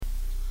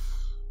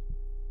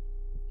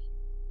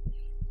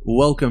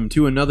Welcome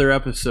to another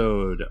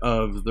episode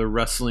of the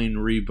Wrestling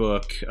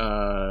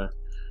Rebook.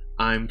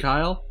 I'm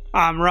Kyle.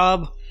 I'm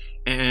Rob.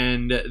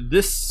 And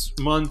this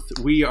month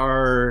we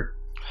are...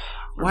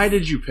 Why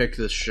did you pick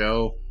this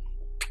show?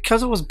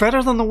 Because it was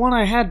better than the one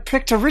I had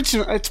picked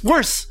originally. It's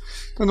worse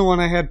than the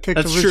one I had picked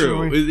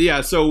originally. That's true.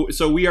 Yeah,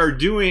 so we are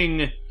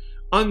doing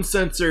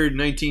Uncensored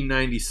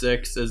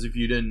 1996, as if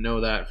you didn't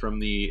know that from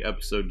the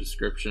episode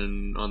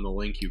description on the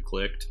link you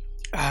clicked.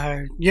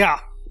 Yeah.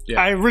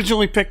 I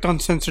originally picked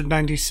Uncensored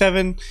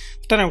 97,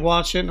 but then I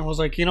watched it and I was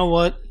like, you know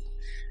what?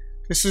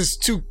 This is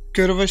too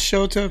good of a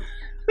show to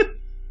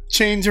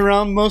change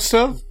around most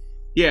of.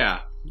 Yeah.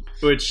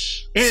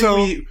 Which, and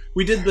so,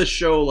 we did the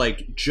show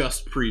like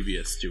just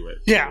previous to it.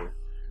 Yeah.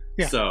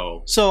 Yeah.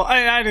 So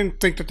I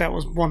didn't think that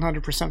was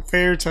 100%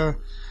 fair to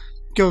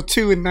go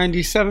 2 in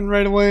 97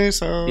 right away.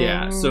 So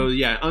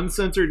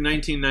Uncensored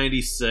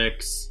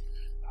 1996.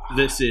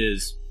 This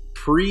is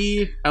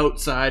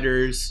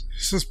pre-Outsiders.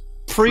 This is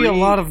a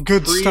lot of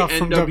good stuff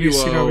from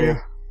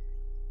WCW.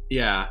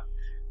 Yeah.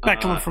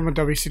 Not coming from a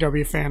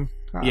WCW fan.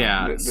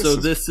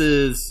 This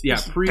is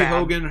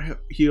pre-Hogan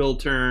heel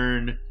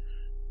turn.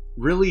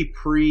 Really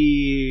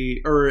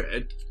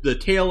the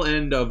tail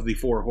end of the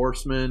Four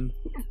Horsemen.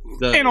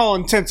 In all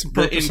intents and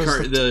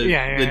purposes.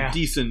 The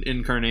decent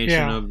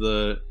incarnation of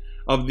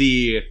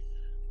the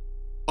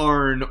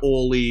Arn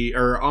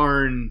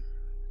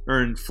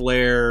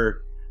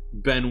Flair,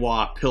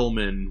 Benoit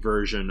Pillman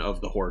version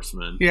of the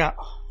Horsemen. Yeah.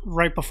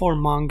 Right before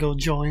Mongo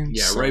joins.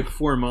 Yeah, right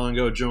before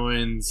Mongo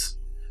joins.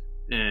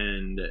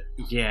 And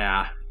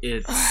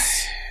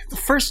it's... The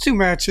first two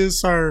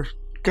matches are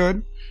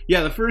good.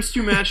 Yeah, the first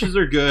two matches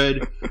are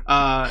good.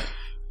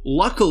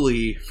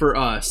 Luckily for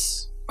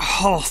us...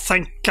 Oh,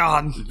 thank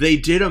God. They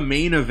did a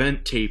main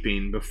event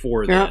taping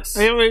before this.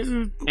 It was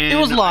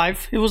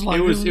live. It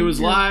was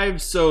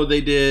live, so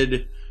they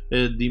did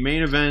the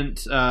main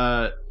event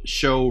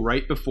show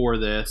right before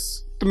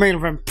this. The main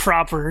event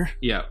proper.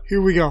 Yeah. Here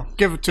we go.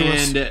 Give it to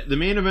us. And the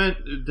main event,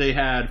 they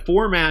had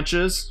 4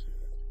 matches.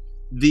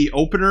 The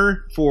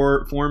opener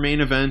for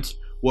main event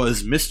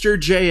was Mr.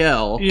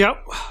 JL.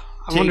 Yep.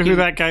 I wonder who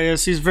that guy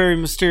is. He's very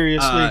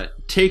mysteriously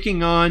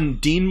taking on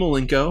Dean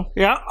Malenko.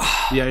 Yeah.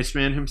 The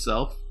Iceman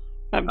himself.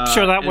 I'm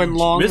sure that went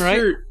long,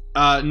 right?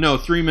 No,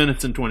 3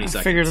 minutes and 20 seconds.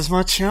 I figured as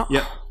much, yeah.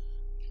 Yep.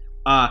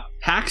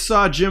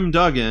 Hacksaw Jim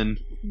Duggan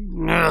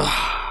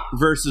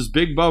versus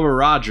Big Bubba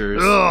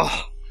Rogers.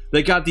 Ugh.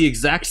 They got the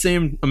exact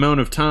same amount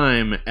of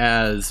time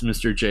as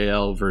Mr.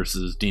 JL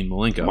versus Dean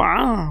Malenko.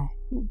 Wow.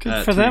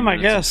 Good for them, I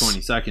guess.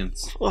 20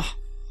 seconds.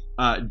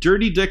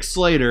 Dirty Dick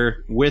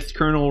Slater with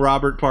Colonel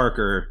Robert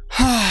Parker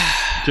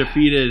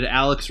defeated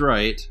Alex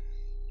Wright.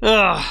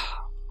 Ugh.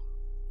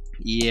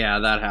 Yeah,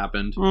 that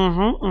happened.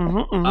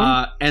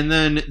 And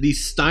then the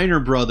Steiner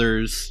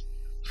brothers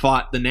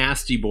fought the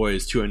Nasty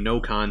Boys to a no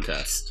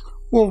contest.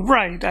 Well,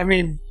 right. I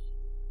mean...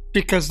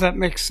 Because that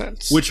makes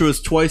sense. Which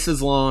was twice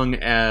as long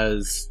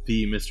as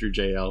the Mr.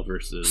 JL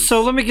versus...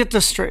 So let me get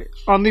this straight.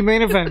 On the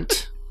main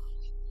event,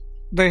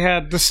 they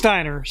had the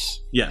Steiners.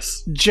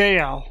 Yes.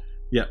 JL.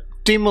 Yep.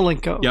 Dean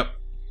Malenko. Yep.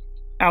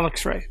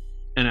 Alex Wright.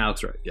 And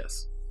Alex Wright,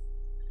 yes.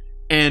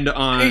 And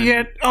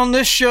on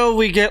this show,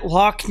 we get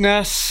Loch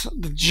Ness,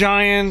 the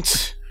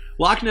Giant.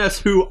 Loch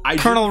Ness,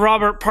 Colonel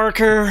Robert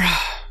Parker.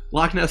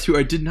 Loch Ness, who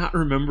I did not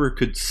remember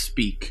could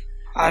speak.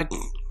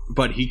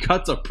 But he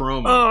cuts a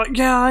promo.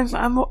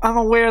 I'm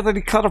aware that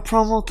he cut a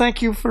promo.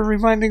 Thank you for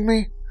reminding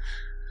me.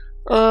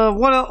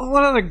 What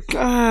other...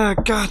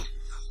 God.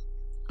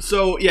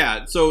 So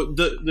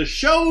the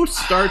show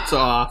starts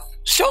off...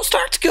 Show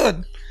starts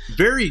good.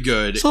 Very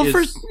good. So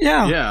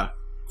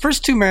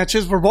first 2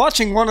 matches, we're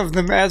watching one of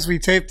them as we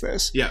tape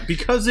this. Yeah,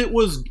 because it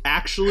was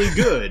actually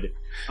good.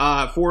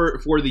 For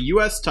the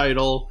U.S.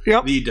 title,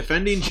 the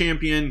defending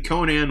champion,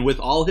 Conan, with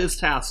all his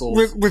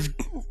tassels.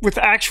 With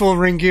actual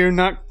ring gear,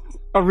 not...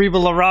 Arriba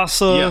La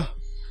Raza,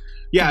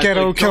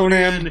 Ghetto like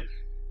Conan.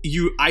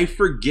 I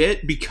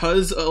forget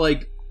because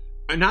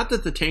not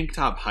that the tank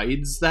top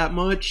hides that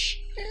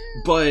much,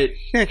 but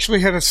he actually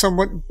had a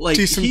somewhat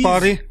decent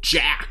body.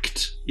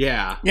 Jacked,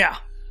 yeah.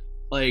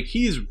 Like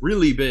he's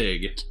really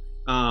big.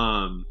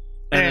 And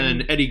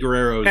then Eddie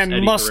Guerrero's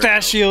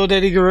mustachioed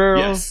Eddie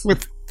Guerrero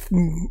with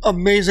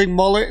amazing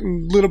mullet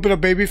and a little bit of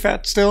baby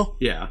fat still.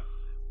 Yeah,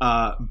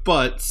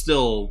 but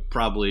still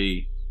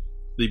probably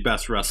the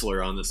best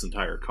wrestler on this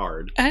entire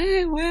card.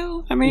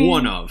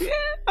 One of.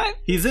 Yeah,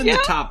 he's in the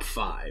top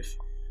 5.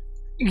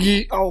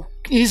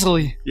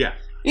 Easily. Yeah.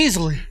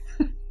 Easily.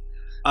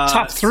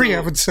 Top 3, I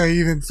would say,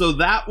 even. So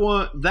that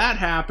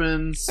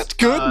happens. That's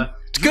good.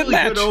 It's a good really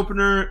match. Good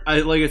opener.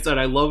 Like I said,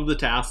 I love the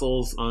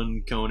tassels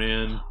on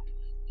Conan.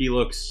 He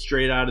looks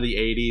straight out of the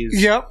 80s.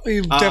 Yep, he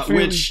definitely.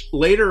 Which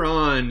later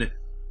on,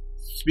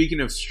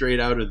 speaking of straight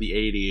out of the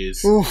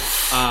 80s,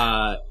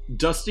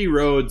 Dusty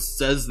Rhodes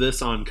says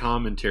this on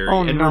commentary.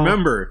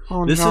 Remember,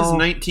 this is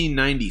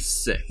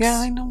 1996. Yeah,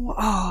 I know.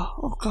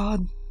 Oh,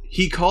 God.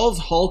 He calls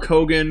Hulk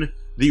Hogan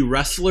the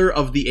wrestler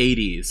of the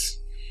 80s.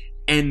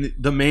 and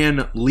the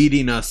man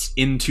leading us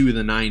into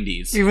the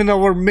 90s. Even though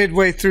we're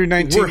midway through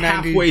 1990. We're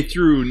halfway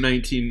through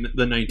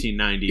the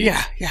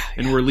 1990s. Yeah.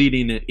 And we're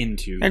leading it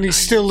into and he's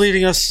 90s. Still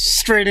leading us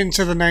straight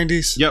into the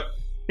 90s. Yep.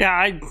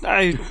 Yeah,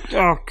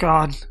 oh,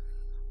 God.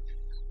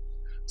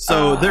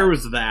 So there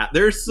was that.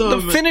 There's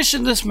some... The finish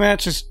in this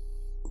match is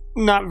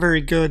not very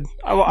good.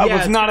 I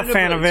was not a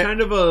fan of it. Kind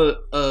of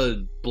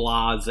a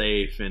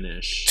blasé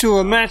finish. To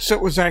a match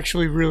that was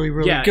actually really,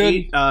 really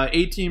good.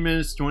 18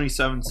 minutes,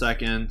 27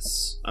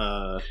 seconds.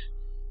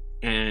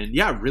 And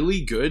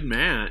really good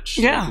match.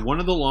 Yeah. Like, one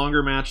of the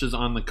longer matches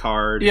on the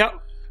card. Yep.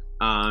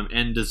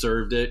 And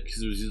deserved it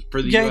because it was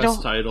for the U.S.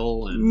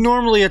 title. And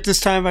normally at this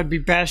time I'd be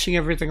bashing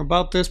everything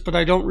about this, but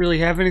I don't really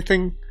have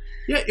anything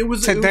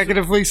to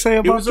negatively say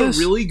about this. It was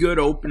a really good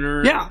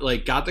opener. Yeah.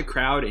 Like, got the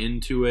crowd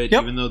into it,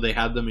 even though they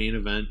had the main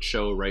event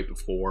show right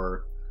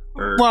before.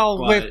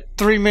 With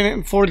 3 minute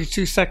and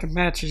 42 second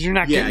matches, you're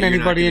not getting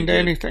anybody into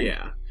anything.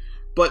 Yeah.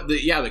 But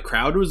the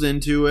crowd was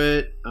into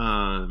it.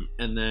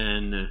 And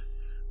then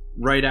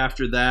right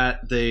after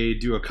that, they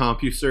do a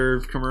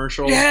CompuServe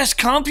commercial. Yes,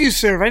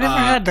 CompuServe. I never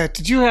had that.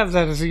 Did you have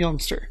that as a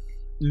youngster?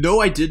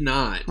 No, I did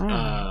not.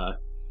 I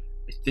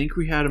think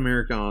we had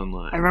America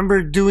Online. I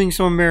remember doing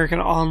some American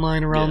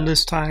Online around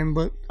this time,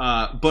 but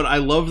I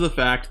love the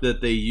fact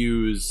that they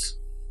use,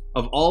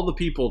 of all the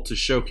people to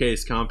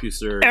showcase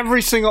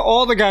CompuServe,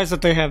 all the guys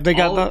that they have. They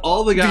got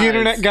all the guys, the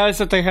internet guys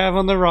that they have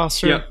on their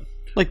roster. Yep.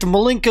 Like the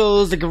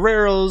Malenkos, the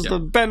Guerreros, the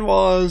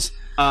Benoits.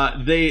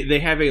 They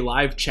have a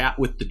live chat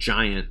with the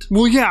Giant.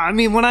 Well, yeah, I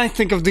mean, when I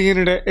think of the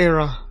internet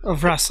era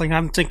of wrestling,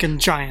 I'm thinking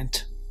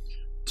Giant.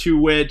 To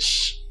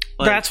which...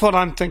 that's what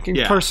I'm thinking,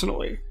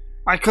 personally.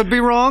 I could be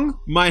wrong.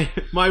 My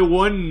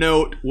one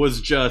note was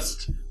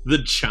just, the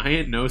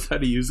Giant knows how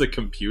to use a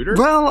computer?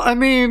 Well, I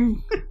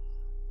mean...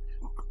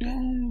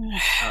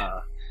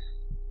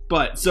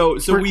 but, so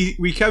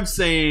we kept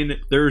saying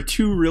there are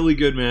two really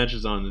good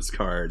matches on this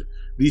card.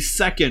 The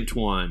second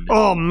one...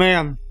 Oh,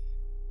 man.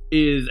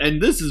 And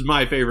this is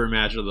my favorite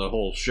match of the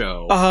whole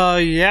show.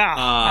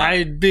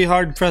 I'd be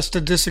hard pressed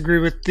to disagree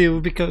with you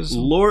because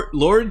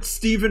Lord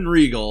Steven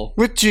Regal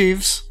with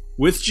Jeeves,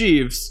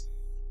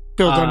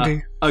 Bill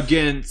Dundee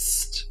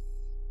against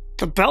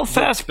the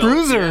Belfast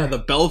Bruiser. The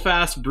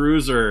Belfast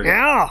Bruiser.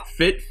 Yeah,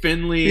 Fit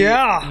Finlay.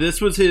 Yeah, this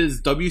was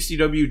his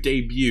WCW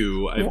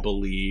debut, I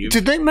believe.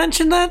 Did they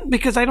mention that?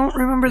 Because I don't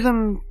remember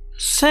them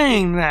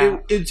saying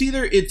that. It's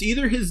either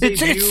his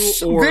debut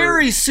or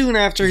very soon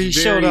after he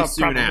showed up.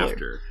 Soon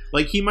after.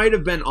 Like, he might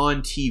have been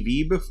on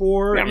TV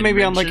before. Yeah,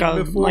 maybe on like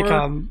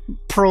a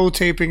pro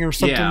taping or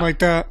something like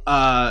that.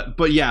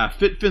 But yeah,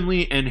 Fit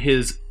Finlay and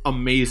his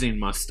amazing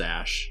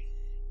mustache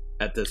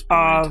at this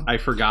point. I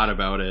forgot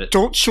about it.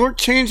 Don't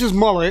shortchange his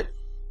mullet.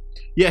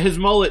 Yeah, his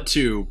mullet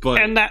too.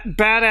 And that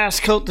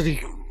badass coat that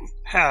he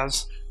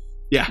has.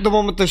 Yeah. The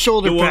one with the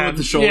shoulder pad. The one with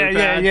the shoulder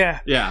pad.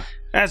 Yeah.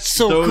 That's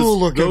so cool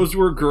looking. Those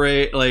were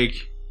great. Like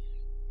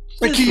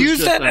he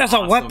used that as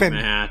a weapon.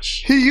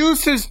 Match. He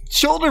used his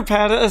shoulder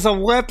pad as a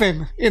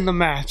weapon in the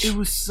match. It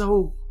was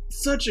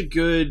such a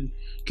good,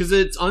 because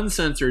it's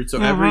uncensored, so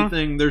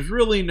everything, there's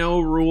really no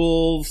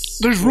rules.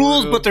 There's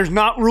rules, but there's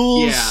not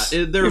rules.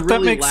 Yeah, they're if really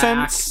that makes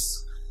lax.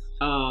 Sense.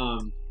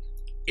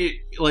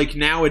 Like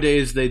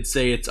nowadays they'd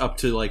say it's up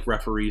to like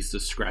referees'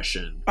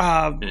 discretion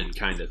and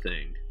kind of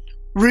thing.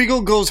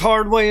 Regal goes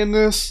hard way in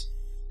this,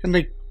 and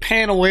they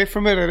pan away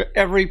from it at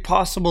every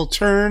possible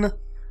turn.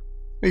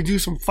 They do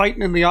some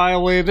fighting in the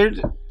aisleway. They're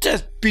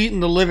just beating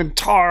the living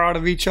tar out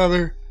of each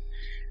other.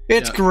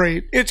 It's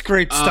great. It's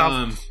great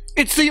stuff.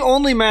 It's the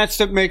only match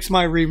that makes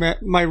my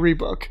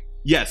rebook.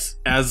 Yes,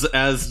 as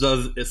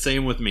does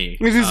same with me.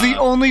 It is the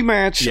only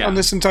match on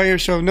this entire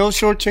show. No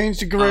shortchange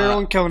to Guerrero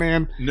and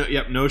Conan. No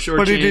shortchange.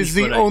 But it is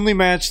the only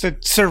match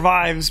that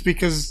survives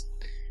because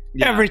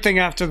everything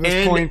after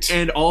this point.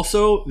 And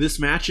also, this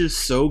match is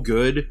so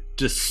good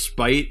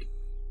despite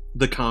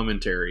the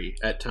commentary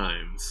at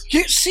times.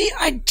 You see,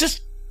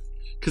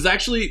 because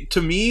actually,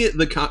 to me,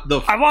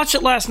 I watched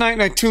it last night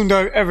and I tuned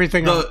out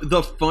everything out.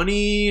 The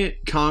funny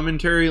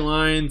commentary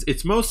lines,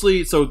 it's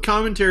mostly... So,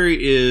 commentary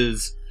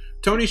is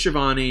Tony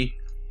Schiavone,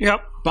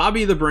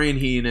 Bobby the Brain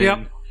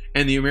Heenan,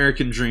 and the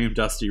American Dream,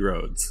 Dusty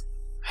Rhodes.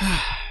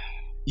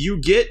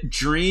 You get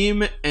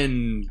Dream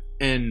and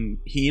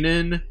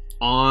Heenan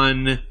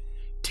on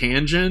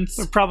tangents.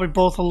 They're probably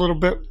both a little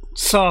bit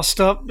sauced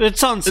up.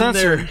 It's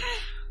uncensored.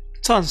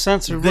 It's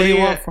uncensored. What do you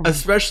want from them?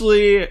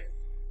 Especially...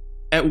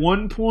 At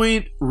one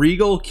point,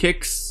 Regal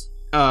kicks,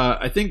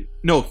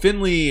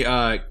 Finlay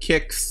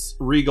kicks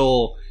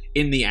Regal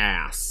in the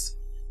ass.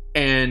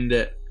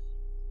 And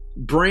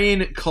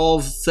Brain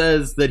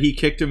says that he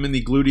kicked him in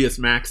the gluteus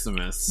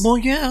maximus. Well,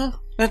 yeah.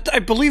 I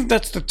believe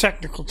that's the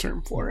technical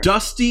term for it.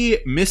 Dusty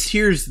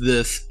mishears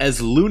this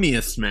as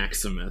Lunius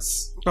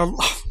Maximus.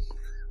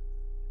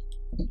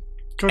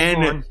 Good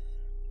Lord.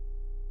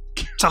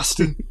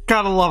 Dusty.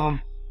 Gotta love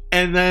him.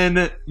 And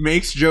then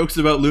makes jokes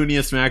about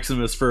Lunius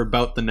Maximus for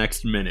about the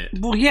next minute.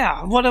 Well,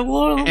 yeah. What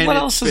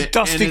else is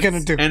Dusty going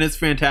to do? And it's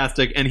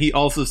fantastic. And he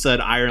also said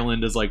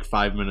Ireland is like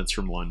 5 minutes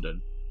from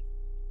London.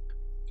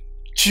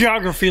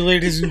 Geography,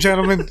 ladies and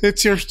gentlemen.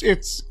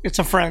 It's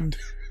a friend.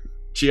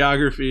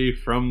 Geography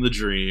from the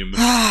dream.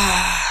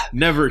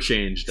 Never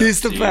changed.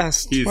 He's the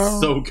best. He's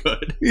so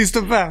good. He's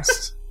the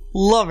best.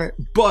 Love it.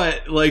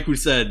 But like we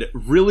said,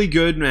 really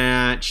good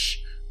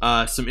match.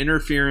 Some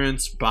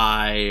interference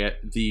by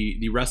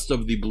the rest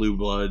of the Blue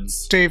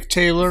Bloods. Dave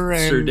Taylor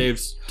and Sir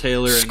Dave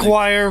Taylor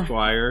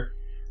Squire.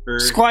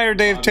 Squire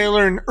Dave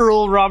Taylor and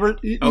Earl Robert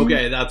Eaton.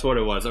 Okay, that's what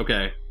it was.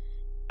 Okay.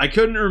 I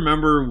couldn't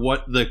remember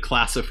what the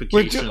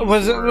classification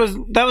was.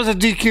 That was a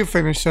DQ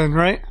finish then,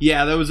 right?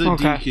 Yeah, that was a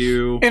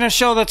DQ. In a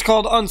show that's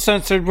called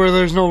Uncensored where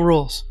there's no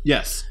rules.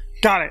 Yes.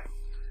 Got it.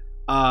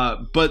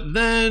 But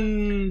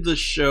then the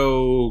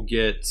show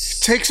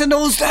takes a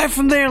nosedive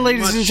from there,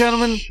 ladies and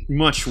gentlemen.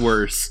 Much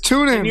worse.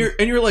 Tune in.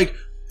 And you're like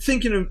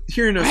thinking of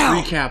hearing us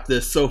recap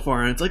this so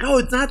far, and it's like, oh,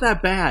 it's not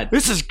that bad.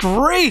 This is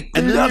great.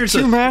 And then there's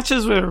two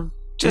matches where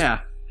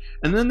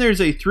and then there's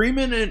a 3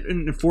 minute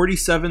and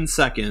 47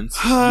 seconds.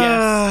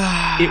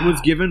 Yes, it was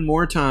given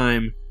more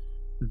time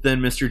than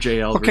Mr.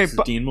 JL versus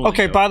Dean Malenko.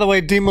 Okay, by the way,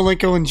 Dean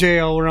Malenko and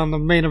JL were on the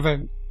main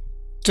event.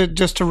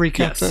 Just to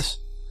recap this.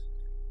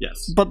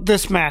 Yes. But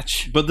this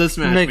match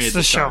makes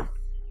the show.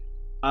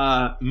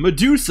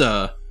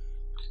 Medusa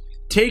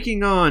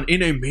taking on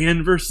in a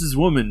man versus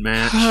woman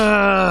match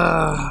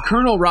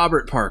Colonel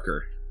Robert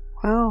Parker.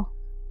 Well.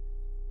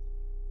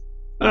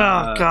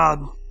 Oh,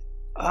 God.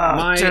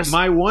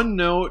 My one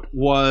note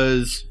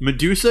was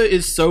Medusa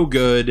is so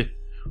good.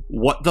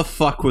 What the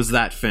fuck was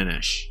that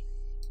finish?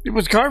 It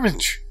was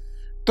garbage.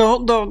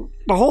 The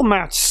whole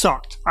match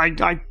sucked.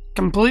 I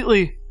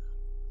completely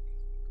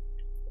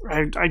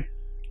I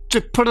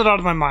just put it out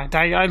of my mind.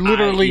 I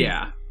literally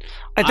I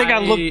think I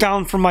looked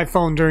down from my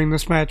phone during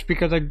this match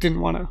because I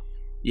didn't want to.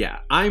 Yeah,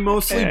 I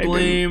mostly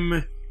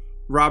blame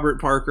Robert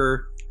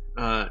Parker.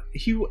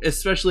 He,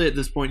 especially at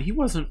this point, he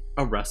wasn't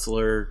a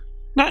wrestler.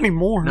 Not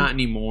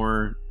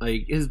anymore.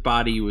 Like, his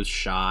body was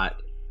shot.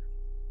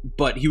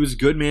 But he was a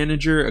good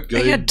manager, a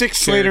good He had Dick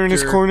Slater in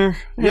his corner.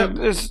 Yep.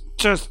 It's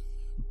just...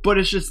 But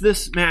it's just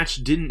this match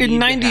didn't need in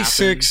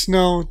 96,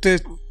 no.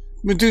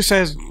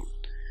 Medusa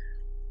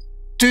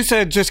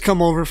had just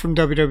come over from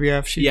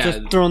WWF. She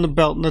just thrown the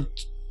belt in the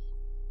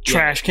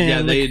trash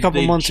can a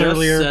couple months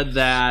earlier. Said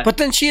that. But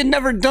then she had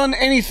never done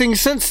anything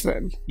since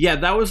then. Yeah,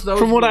 that was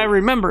from what I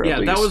remember.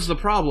 Yeah, that was the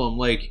problem.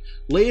 Like,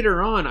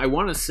 later on, I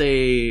want to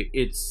say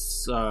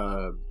it's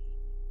I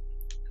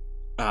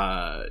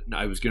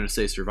was going to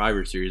say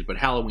Survivor Series, but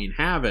Halloween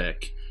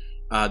Havoc,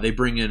 they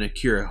bring in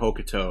Akira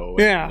Hokuto.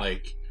 Yeah,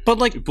 and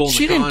but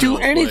she didn't do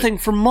anything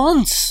for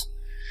months.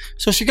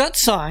 So she got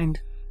signed,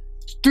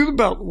 threw the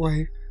belt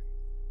away,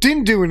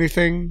 didn't do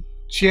anything.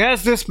 She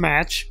has this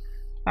match.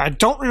 I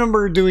don't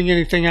remember her doing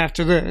anything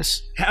after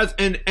this.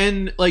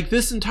 And like,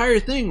 this entire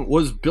thing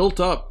was built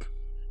up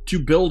to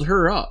build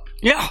her up.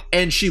 Yeah.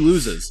 And she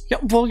loses. Yeah,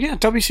 well, yeah,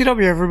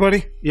 WCW,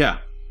 everybody. Yeah.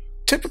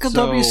 Typical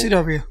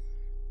WCW.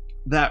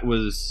 That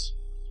was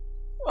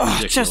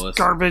ridiculous. Just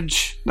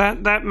garbage.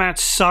 That match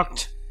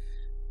sucked.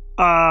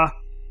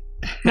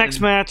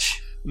 Next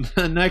match.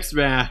 The next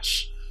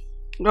match.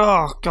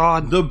 Oh,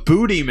 God. The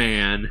Booty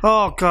Man.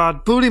 Oh,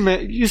 God. Booty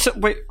Man. You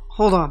said... Wait,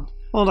 hold on.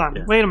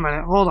 Yeah. Wait a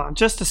minute. Hold on.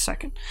 Just a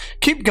second.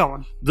 Keep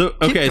going.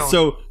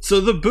 So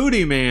the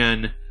Booty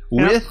Man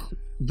with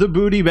the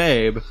Booty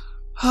Babe.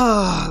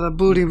 The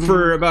Booty Man.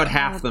 For about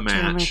half the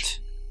match.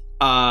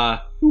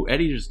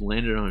 Eddie just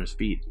landed on his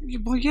feet.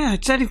 Well, yeah,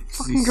 it's Eddie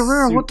fucking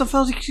Guerrero. What the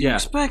hell do you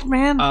expect,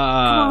 man? Come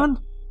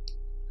on.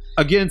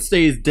 Against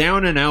a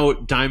down and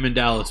out Diamond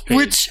Dallas Page.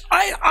 Which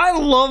I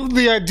love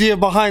the idea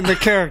behind the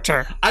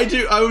character. I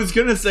do. I was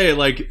gonna say,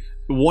 like,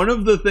 one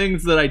of the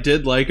things that I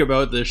did like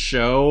about this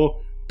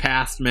show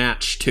past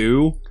match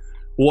 2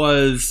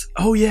 was,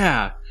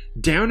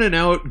 down and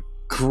out,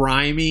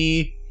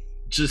 grimy,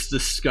 just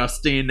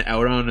disgusting,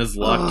 out on his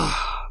luck.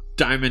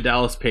 Diamond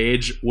Dallas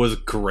Page was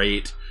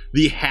great.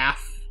 The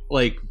half,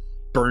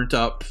 burnt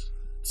up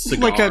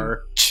cigar. Like a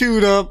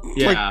chewed up,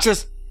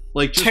 just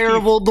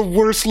terrible, the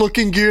worst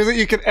looking gear that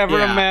you could ever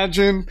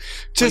imagine.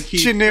 Just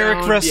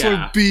generic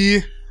wrestler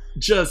B.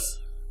 Just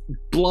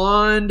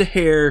blonde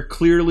hair,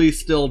 clearly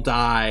still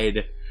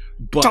dyed.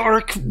 But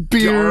dark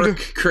beard.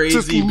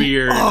 Crazy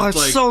beard. Oh,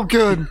 it's so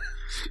good.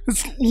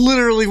 It's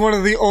literally one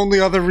of the only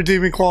other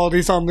redeeming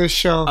qualities on this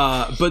show.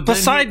 But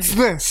besides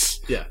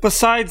this.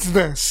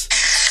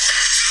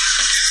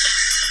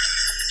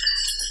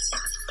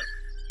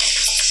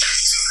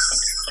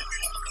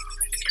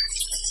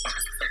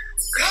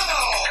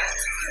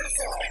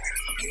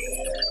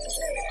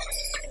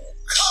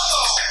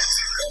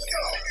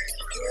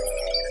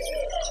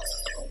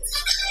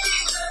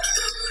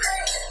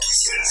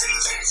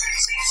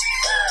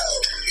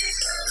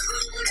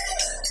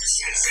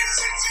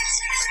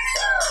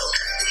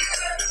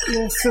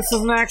 Yes, this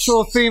is an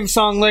actual theme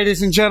song,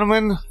 ladies and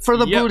gentlemen, for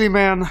the Booty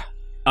Man.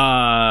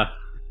 God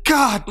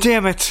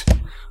damn it.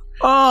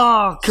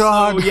 Oh,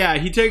 God. So,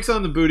 he takes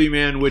on the Booty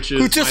Man,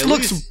 who just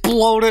looks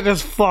bloated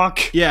as fuck.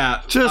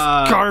 Yeah. Just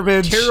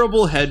garbage.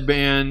 Terrible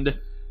headband.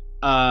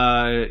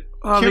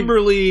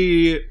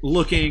 Kimberly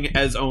looking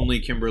as only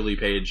Kimberly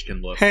Page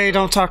can look. Hey,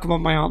 don't talk about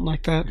my aunt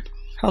like that.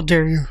 How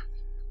dare you?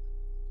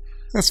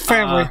 That's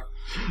family.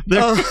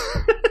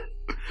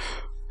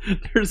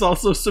 There's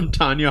also some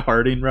Tanya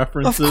Harding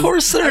references. Of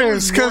course there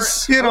is,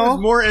 because, I was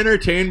more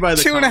entertained by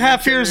the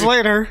 2.5 years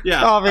later.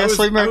 Yeah,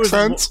 obviously makes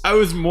sense. I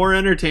was more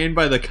entertained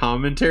by the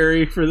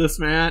commentary for this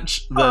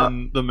match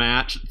than the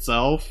match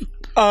itself.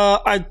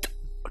 A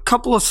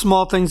couple of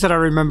small things that I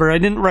remember. I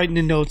didn't write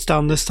any notes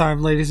down this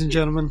time, ladies and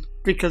gentlemen,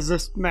 because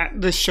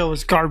this show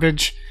is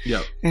garbage.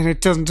 Yep. And it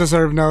doesn't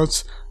deserve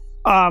notes.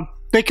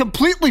 They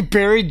completely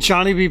buried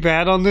Johnny B.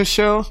 Bad on this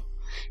show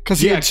because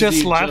he had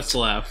just left.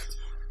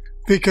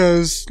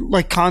 Because,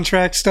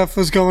 contract stuff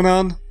was going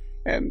on.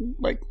 And,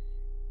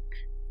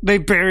 they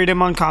buried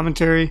him on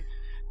commentary.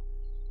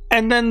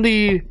 And then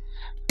the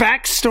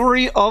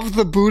backstory of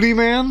the Booty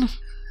Man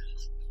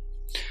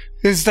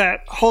is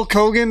that Hulk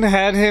Hogan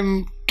had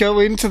him go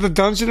into the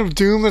Dungeon of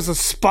Doom as a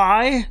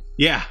spy.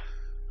 Yeah.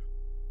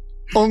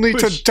 Only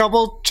to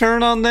double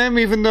turn on them,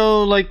 even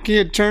though, he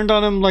had turned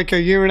on him, a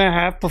year and a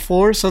half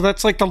before. So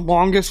that's, the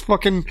longest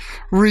fucking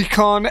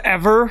recon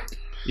ever.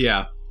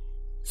 Yeah.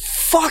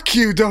 Fuck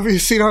you,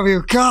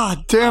 WCW.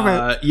 God damn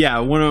it. Yeah,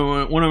 one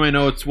of my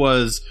notes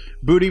was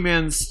Booty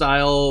Man's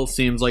style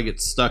seems like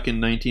it's stuck in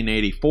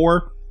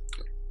 1984.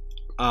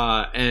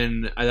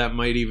 And that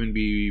might even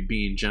be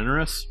being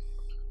generous.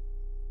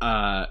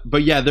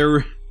 But yeah,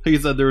 like I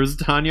said, there was a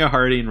Tanya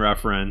Harding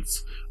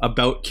reference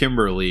about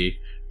Kimberly.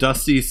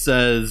 Dusty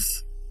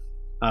says,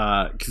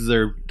 because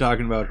they're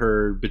talking about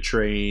her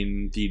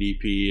betraying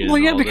DDP.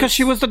 And because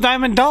she was the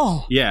Diamond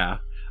Doll. Yeah.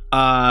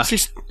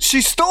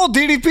 She stole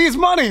DDP's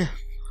money.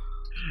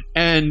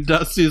 And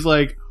Dusty's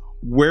like,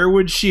 where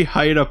would she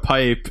hide a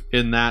pipe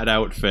in that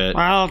outfit?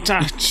 Well,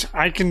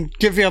 I can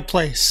give you a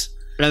place.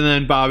 And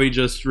then Bobby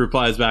just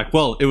replies back,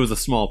 well, it was a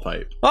small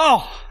pipe.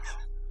 Oh.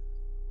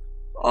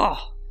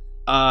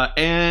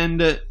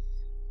 And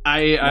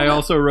I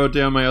also wrote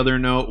down my other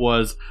note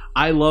was,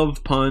 I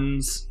love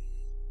puns,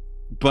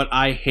 but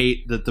I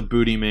hate that the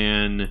Booty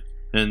Man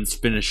and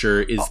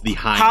finisher is the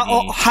high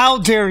knee. How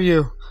dare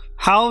you?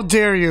 How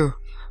dare you?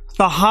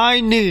 The high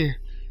knee.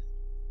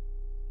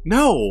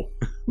 No,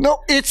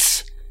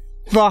 it's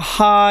the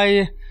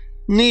high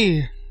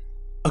knee.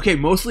 Okay,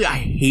 mostly I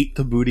hate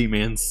the Booty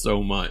Man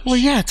so much. Well,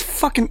 yeah, it's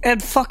fucking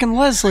Ed fucking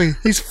Leslie.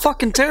 He's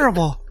fucking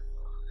terrible.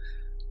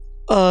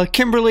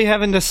 Kimberly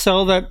having to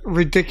sell that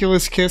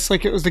ridiculous kiss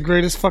like it was the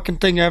greatest fucking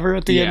thing ever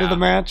at the end of the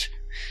match.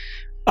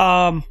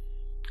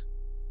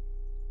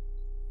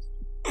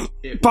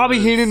 Bobby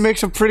Heenan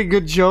makes a pretty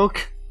good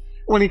joke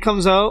when he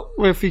comes out,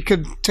 if he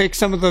could take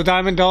some of the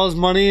Diamond Doll's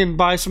money and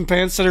buy some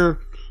pants that are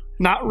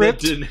not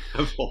ripped.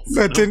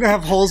 That didn't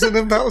have holes in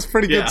them. That was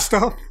pretty good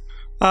stuff.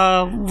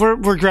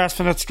 We're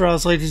grasping at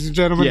straws, ladies and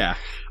gentlemen. Yeah.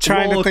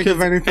 Trying to think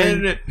of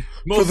anything. And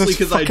mostly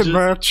because I just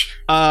match.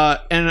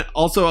 And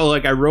also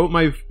I wrote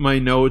my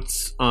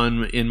notes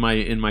in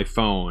my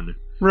phone.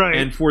 Right.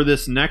 And for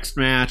this next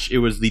match, it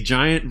was the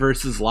Giant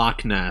versus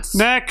Loch Ness.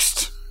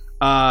 Next.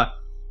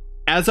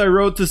 As I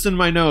wrote this in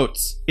my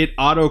notes, it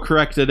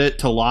auto-corrected it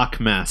to Loch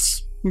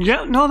Mess.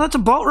 Yeah, no, that's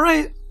about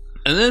right.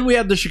 And then we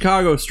had the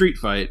Chicago street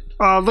fight.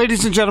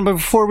 Ladies and gentlemen,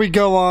 before we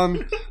go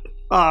on,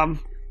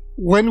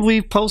 when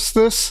we post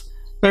this,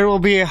 there will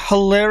be a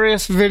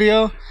hilarious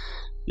video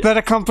that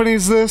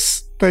accompanies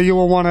this that you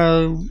will want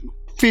to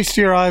feast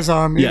your eyes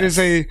on. Yes. It is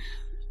a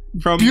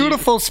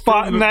beautiful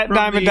spot in that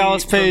Diamond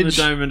Dallas Page. From the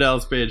Diamond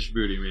Dallas Page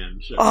Booty Man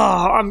show.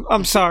 Oh,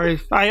 I'm sorry.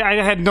 I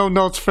had no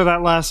notes for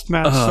that last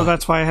match, so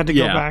that's why I had to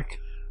go back.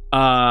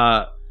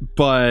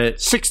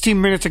 But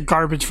 16 minutes of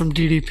garbage from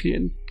DDP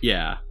and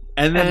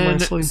and then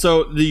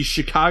so the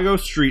Chicago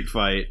street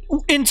fight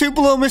in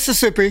Tupelo,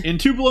 Mississippi,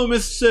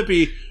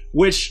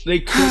 which they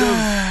could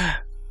have.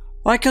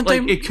 Why couldn't they?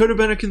 It could have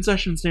been a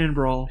concession stand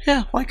brawl.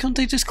 Yeah, why couldn't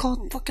they just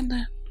call it fucking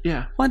that?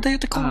 Yeah, why'd they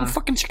have to call it a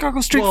fucking Chicago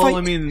street fight?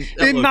 I mean,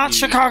 in not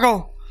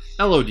Chicago.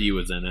 LOD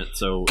was in it,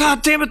 so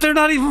God damn it, they're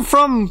not even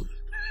from.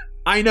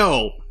 I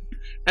know.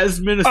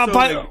 As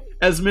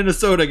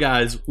Minnesota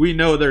guys, we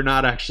know they're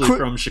not actually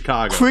from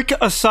Chicago. Quick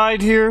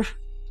aside here,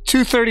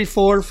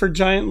 2:34 for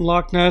Giant and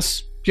Loch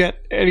Ness.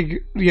 Yet Dean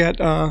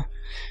Malenko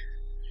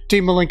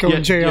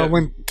and JL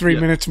went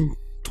 3 minutes and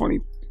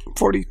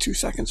 42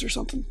 seconds or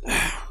something.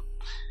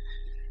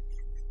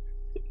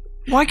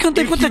 Why couldn't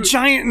they put the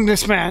Giant in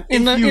this match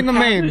in the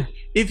main?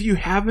 If you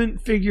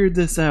haven't figured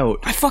this out,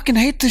 I fucking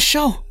hate this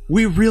show.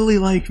 We really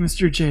like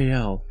Mr.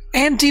 JL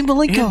and Dean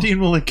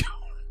Malenko.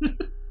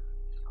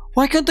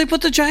 Why couldn't they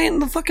put the Giant in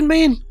the fucking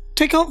main?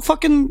 Take out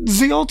fucking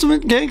The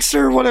Ultimate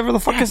Gangster or whatever the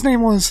fuck his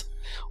name was.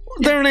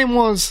 Their name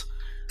was.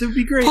 That'd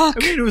be great. Fuck.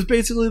 I mean, it was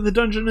basically the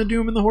Dungeon of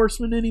Doom and the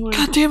Horsemen anyway.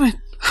 God damn it.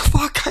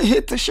 Fuck, I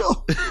hate the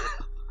show.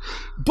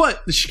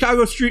 But the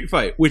Chicago street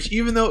fight, which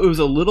even though it was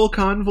a little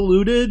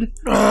convoluted,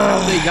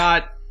 they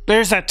got...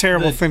 There's that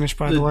terrible finish,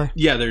 by the way.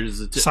 Yeah, there's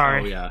a...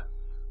 Sorry. Oh,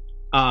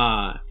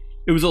 yeah.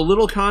 It was a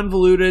little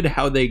convoluted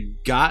how they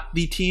got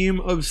the team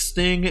of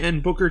Sting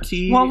and Booker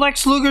T. Well,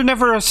 Lex Luger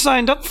never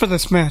signed up for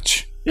this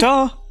match.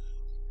 Duh.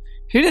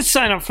 He didn't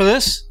sign up for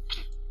this.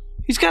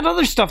 He's got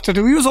other stuff to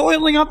do. He was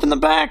oiling up in the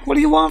back. What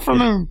do you want from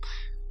him?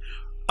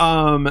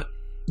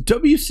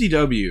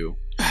 WCW,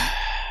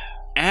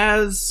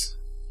 as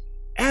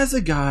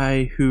a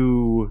guy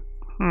who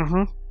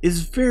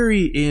is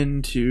very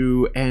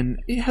into and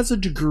it has a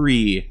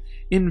degree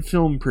in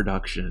film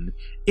production,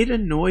 it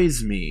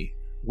annoys me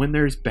when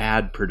there's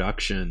bad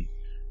production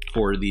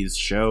for these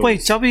shows.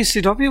 Wait,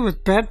 WCW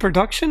with bad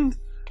production?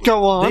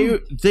 Go on.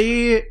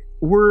 They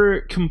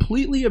were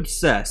completely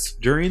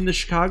obsessed during the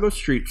Chicago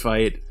Street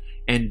Fight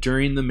and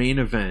during the main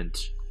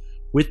event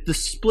with the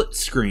split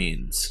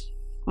screens.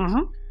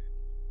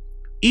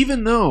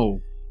 Even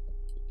though,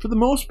 for the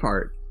most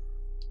part,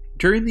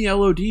 during the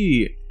LOD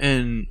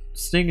and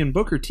Sting and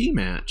Booker T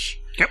match,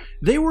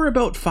 they were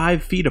about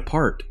 5 feet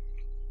apart.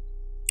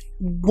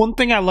 One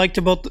thing I liked,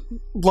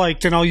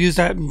 and I'll use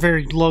that in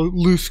very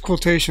loose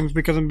quotations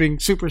because I'm being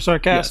super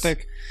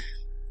sarcastic,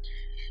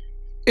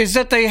 is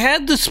that they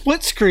had the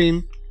split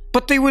screen,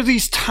 but they were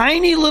these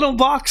tiny little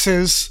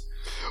boxes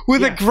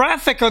with a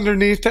graphic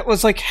underneath that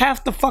was like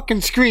half the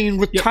fucking screen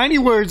with tiny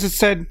words that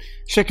said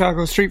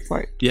Chicago Street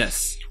Fight.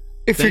 Yes.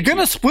 If you're going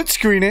to split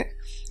screen it,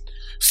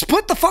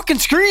 split the fucking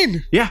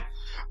screen. Yeah.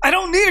 I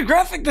don't need a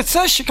graphic that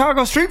says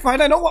Chicago Street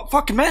Fight. I know what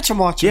fucking match I'm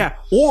watching. Yeah.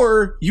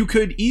 Or you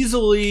could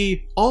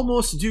easily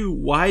almost do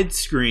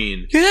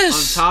widescreen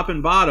on top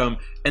and bottom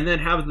and then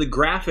have the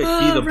graphic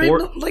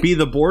be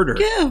the border.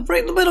 Yeah,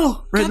 right in the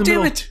middle. God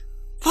damn it.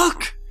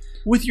 Fuck.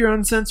 With your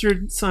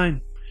Uncensored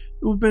sign.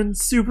 It would have been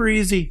super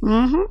easy.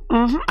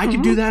 I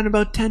could do that in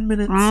about 10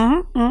 minutes.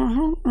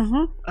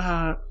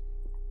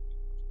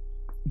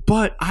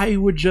 But I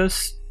would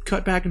just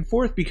cut back and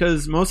forth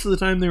because most of the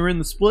time they were in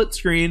the split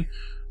screen.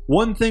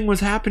 One thing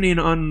was happening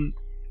on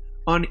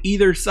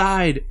either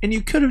side, and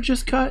you could have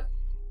just cut.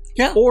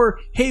 Yeah. Or,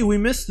 hey, we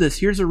missed this.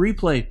 Here's a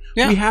replay.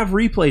 Yeah. We have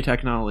replay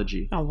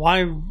technology.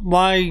 Why?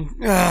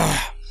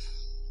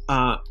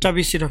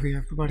 WCW,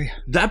 everybody.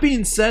 That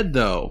being said,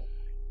 though,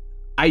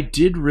 I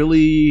did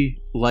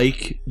really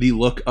like the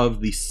look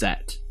of the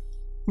set.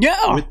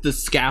 Yeah. With the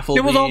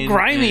scaffolding. It was all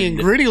grimy and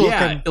gritty looking.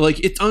 Yeah,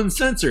 like it's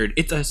uncensored.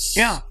 It's a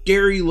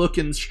scary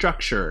looking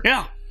structure.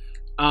 Yeah.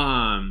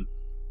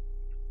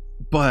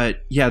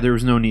 But yeah, there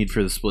was no need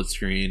for the split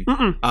screen.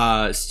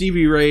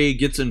 Stevie Ray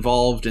gets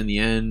involved in the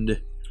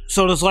end.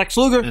 So does Lex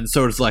Luger. And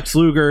so does Lex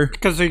Luger.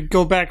 Because they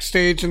go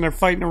backstage and they're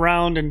fighting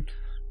around, and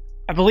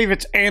I believe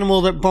it's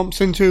Animal that bumps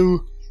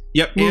into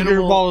Luger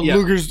Animal, while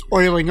Luger's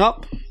oiling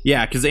up.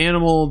 Yeah, because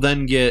Animal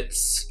then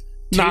gets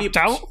knocked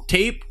out,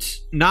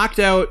 taped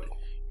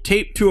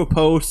to a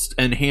post,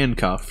 and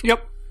handcuffed.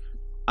 Yep.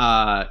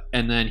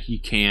 And then he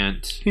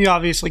can't. He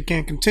obviously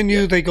can't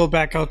continue. They go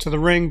back out to the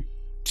ring.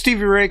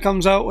 Stevie Ray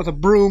comes out with a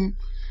broom,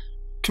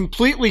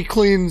 completely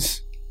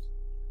cleans,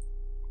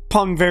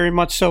 pun very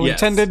much so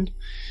intended.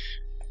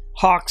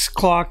 Hawks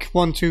clock,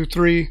 1, 2,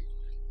 3.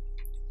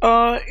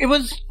 It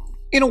was,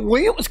 in a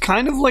way, it was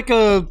kind of like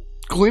a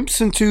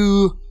glimpse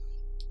into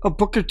a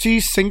Booker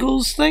T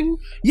singles thing.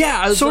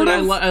 Yeah,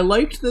 I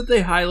liked that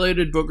they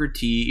highlighted Booker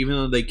T, even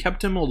though they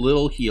kept him a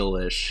little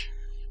heelish.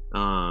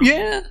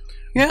 Yeah.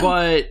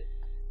 But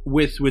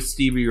with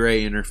Stevie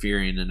Ray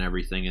interfering and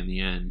everything in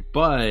the end.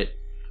 But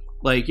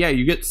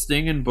you get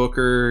Sting and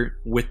Booker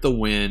with the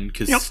win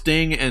because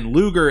Sting and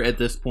Luger at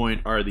this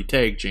point are the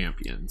tag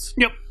champions.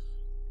 Yep.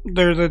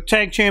 They're the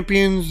tag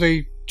champions.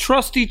 They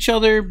trust each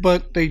other,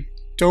 but they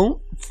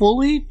don't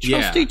fully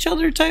trust each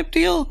other type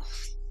deal.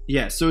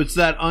 Yeah, so it's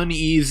that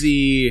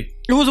uneasy...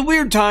 It was a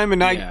weird time,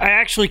 and I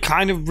actually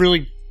kind of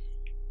really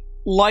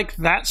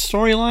liked that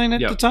storyline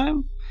at the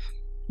time.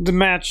 The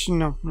match,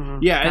 no.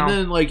 Yeah, and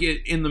then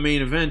in the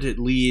main event, it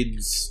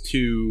leads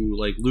to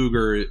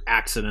Luger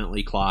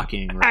accidentally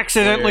clocking Ric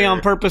Flair. On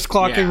purpose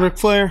clocking Ric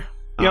Flair.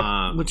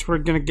 Yep, which we're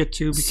gonna get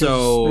to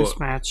because this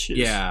match is...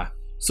 Yeah,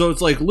 so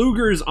it's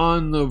Luger's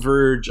on the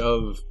verge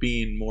of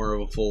being more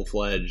of a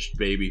full-fledged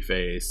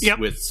babyface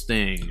with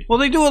Sting. Well,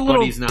 they do a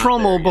little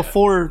promo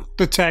before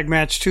the tag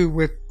match too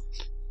with...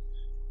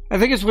 I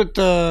think it's with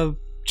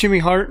Jimmy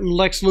Hart and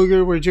Lex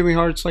Luger, where Jimmy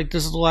Hart's like,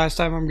 "This is the last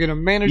time I'm going to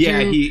manage you."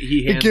 Yeah,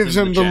 he gives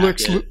him the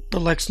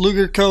Lex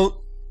Luger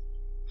coat.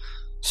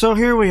 So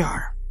here we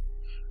are.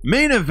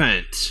 Main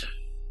event.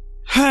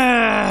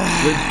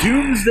 The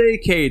Doomsday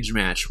Cage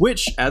match,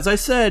 which, as I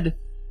said,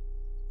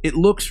 it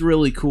looks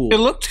really cool. It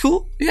looked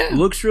cool, yeah. It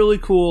looks really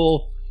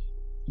cool,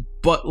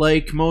 but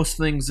like most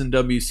things in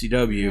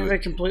WCW... they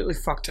completely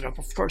fucked it up,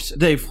 of course.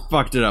 They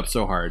fucked it up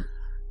so hard.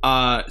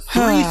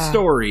 3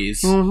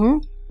 stories...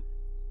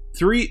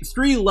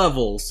 Three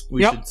levels,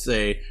 we should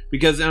say,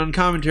 because on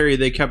commentary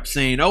they kept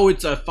saying, "Oh,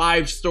 it's a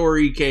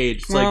 5-story cage."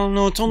 It's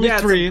no, it's only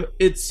 3.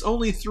 It's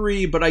only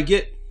 3, but I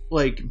get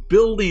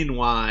building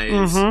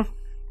wise,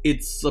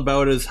 it's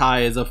about as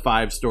high as a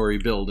 5-story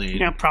building.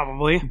 Yeah,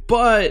 probably.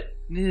 But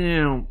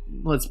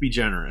let's be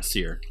generous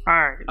here.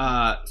 All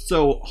right.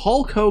 So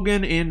Hulk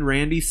Hogan and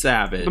Randy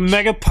Savage, the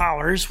Mega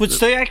Powers, which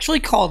they actually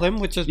call them,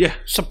 which is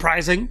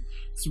surprising.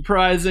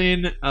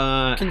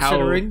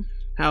 Considering.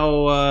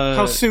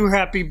 How Sue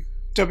happy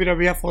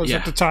WWF was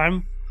at the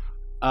time.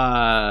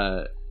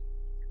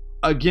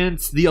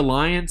 against the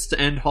Alliance to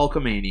end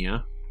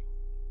Hulkamania.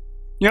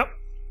 Yep.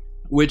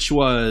 Which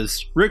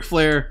was Ric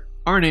Flair,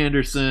 Arn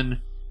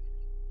Anderson,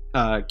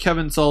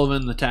 Kevin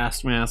Sullivan, the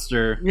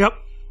Taskmaster. Yep.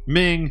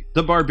 Ming,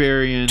 the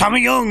Barbarian.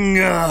 Tommy Young.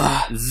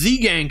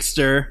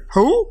 Z-Gangster.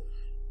 Who?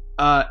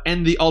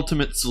 And the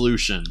Ultimate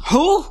Solution.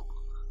 Who?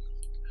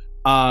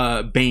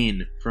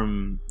 Bane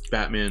from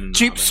Batman and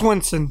Cheap Robin.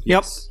 Swenson.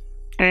 Yep. Yes.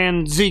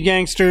 And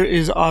Z-Gangster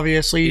is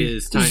obviously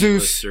Tiny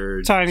Zeus.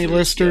 Lister, Tiny Zeus,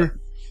 Lister. Yeah.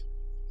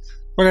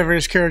 Whatever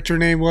his character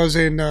name was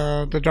in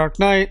The Dark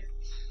Knight.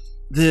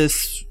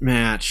 This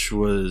match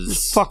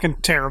was fucking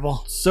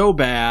terrible. So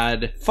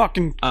bad.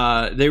 Fucking.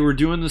 They were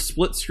doing the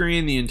split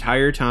screen the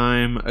entire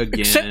time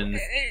again. Except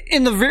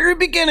in the very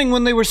beginning,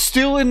 when they were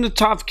still in the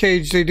top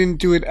cage, they didn't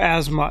do it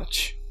as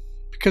much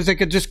because they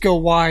could just go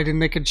wide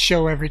and they could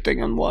show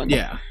everything on one.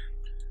 Yeah.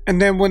 And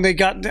then when they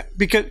got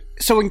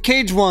in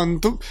Cage 1,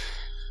 the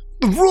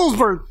rules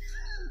were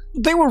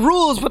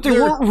rules, but they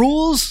weren't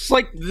rules.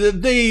 Like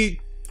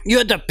you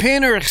had to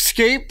pin or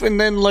escape, and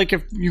then like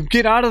if you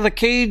get out of the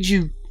cage,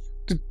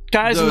 the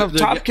guys in the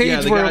top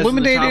cage were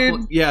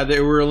eliminated. They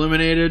were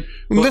eliminated.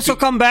 And this will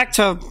come back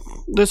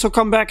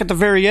at the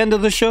very end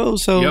of the show.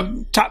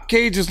 So top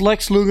cage is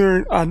Lex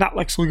Luger, not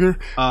Lex Luger,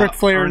 Ric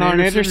Flair and Arn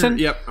Anderson.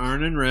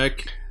 Arn and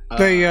Rick.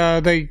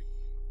 They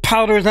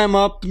powder them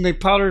up and they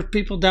powder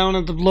people down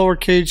at the lower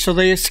cage, so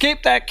they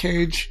escape that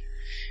cage.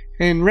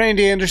 And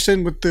Randy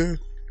Anderson, with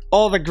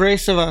all the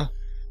grace of a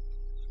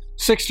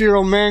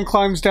 60-year-old man,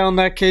 climbs down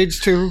that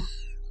cage too.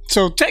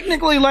 So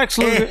technically, Ric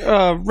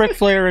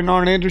Flair and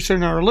Arn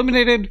Anderson are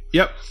eliminated.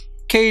 Yep.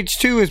 Cage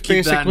 2 is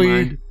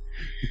basically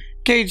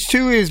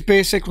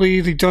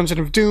the Dungeon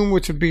of Doom,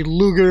 which would be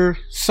Luger,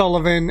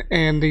 Sullivan,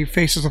 and the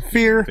Faces of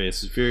Fear.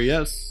 Faces of Fear,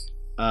 yes.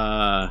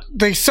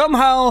 They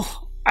somehow,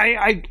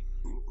 I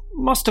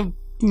must have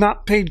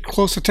not paid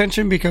close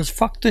attention because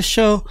fuck this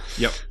show.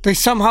 Yep. They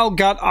somehow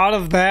got out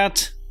of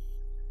that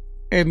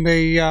and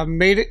they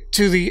made it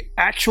to the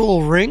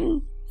actual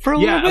ring for a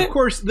little bit. Yeah, of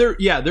course.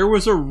 There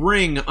was a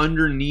ring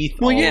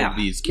underneath all of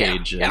these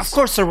cages. Yeah, of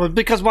course there was,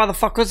 because why the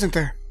fuck wasn't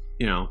there?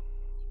 You know,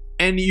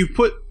 and you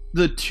put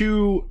the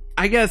two.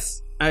 I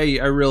guess I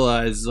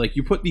realize, like,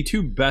 you put the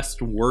two best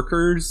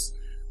workers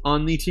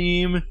on the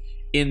team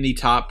in the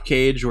top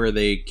cage where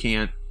they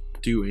can't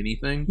do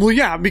anything. Well,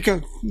 yeah,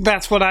 because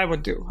that's what I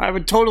would do. I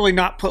would totally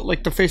not put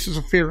like the Faces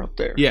of Fear up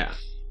there. Yeah,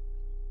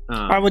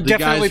 I would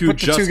definitely put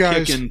the two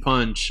guys kick and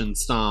punch and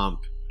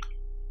stomp.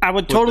 I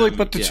would totally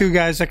put the two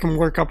guys that can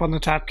work up on the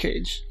top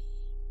cage.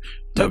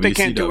 But they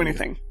can't do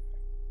anything.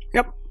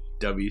 Yep.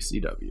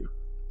 WCW.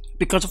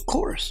 Because of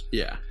course.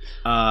 Yeah.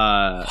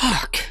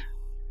 Fuck.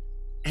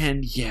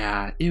 And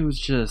yeah, it was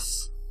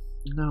just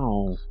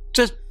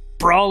just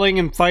brawling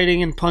and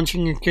fighting and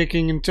punching and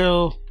kicking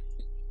until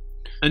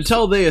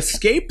they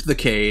escape the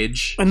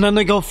cage, and then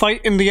they go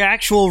fight in the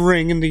actual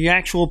ring, in the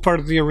actual part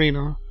of the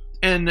arena.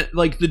 And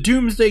like the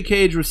Doomsday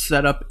cage was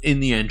set up in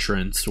the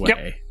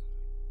entranceway,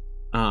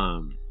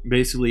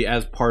 basically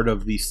as part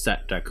of the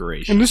set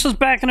decoration. And this was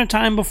back in a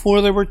time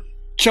before there were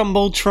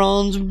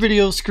jumbotrons,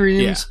 video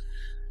screens. Yeah.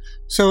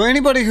 So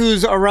anybody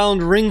who's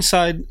around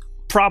ringside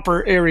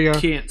proper area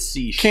can't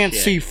see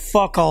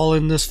fuck all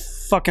in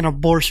this fucking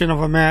abortion of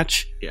a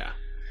match. Yeah.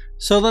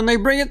 So then they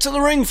bring it to the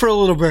ring for a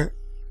little bit.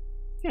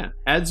 Yeah,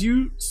 as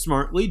you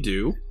smartly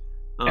do,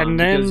 and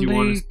then because you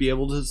want to be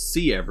able to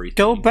see everything.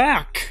 Go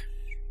back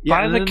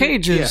by the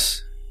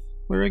cages,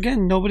 where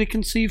again nobody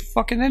can see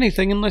fucking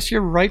anything unless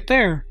you're right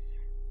there.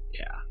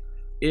 Yeah,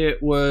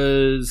 it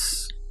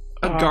was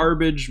a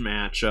garbage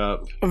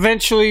matchup.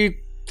 Eventually,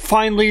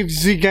 finally,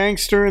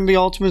 Z-Gangster and the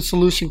Ultimate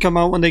Solution come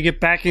out when they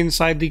get back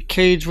inside the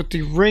cage with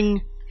the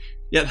ring.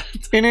 Yeah,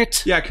 in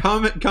it. Yeah,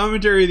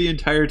 commentary the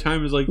entire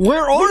time is like,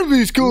 where are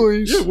these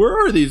guys? Yeah, where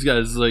are these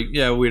guys? Like,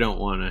 yeah, we don't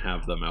want to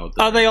have them out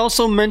there. They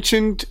also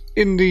mentioned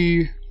in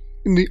the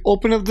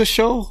open of the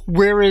show,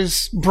 where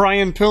is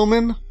Brian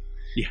Pillman?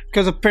 Yeah,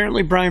 because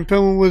apparently Brian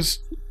Pillman was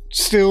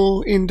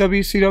still in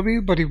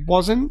WCW, but he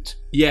wasn't.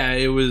 Yeah,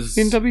 it was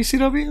in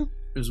WCW.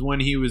 It was when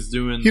he was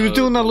doing. He was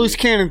doing that loose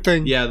cannon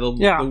thing. Yeah,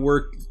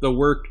 the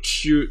work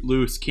shoot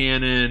loose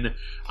cannon.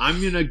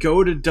 I'm gonna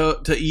go to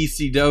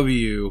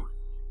ECW.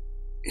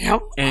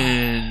 Yep.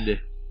 And,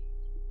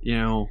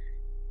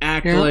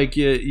 act like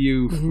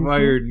you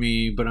fired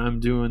me, but I'm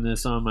doing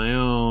this on my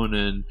own,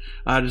 and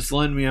just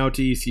lend me out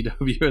to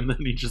ECW, and then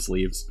he just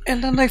leaves.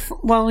 And then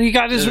he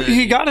got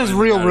his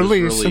real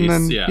release, and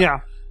then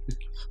yeah.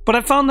 But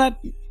I found that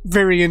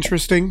very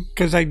interesting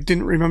because I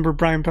didn't remember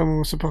Brian Pillman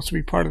was supposed to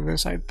be part of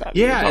this. I thought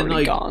he was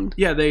already gone.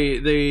 Yeah,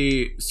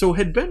 so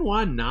had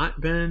Benoit not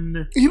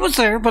been? He was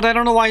there, but I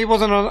don't know why he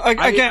wasn't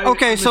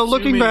on. So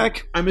looking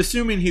back, I'm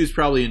assuming he was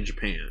probably in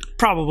Japan.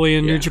 Probably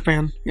in New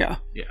Japan. Yeah.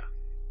 Yeah.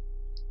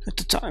 At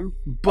the time,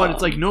 but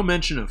it's like no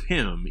mention of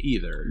him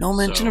either. No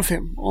mention of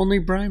him. Only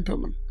Brian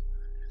Pillman.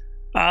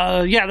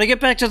 Yeah, they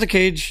get back to the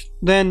cage.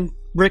 Then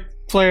Ric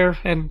Flair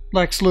and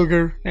Lex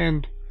Luger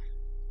and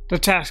the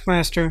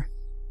Taskmaster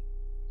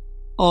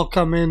all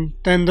come in.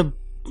 Then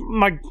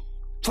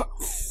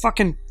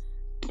fucking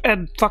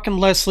And fucking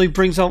Leslie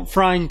brings out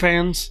frying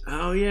pans.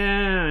 Oh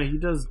yeah, he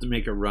does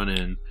make a run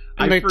in.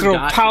 And they throw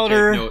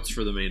powder. To take notes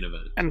for the main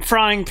event. And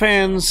frying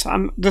pans.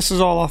 This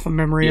is all off of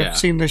memory. Yeah. I've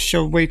seen this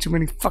show way too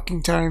many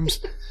fucking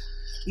times.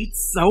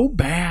 It's so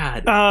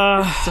bad.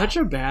 It's such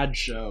a bad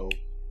show.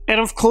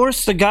 And of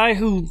course, the guy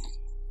who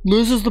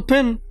loses the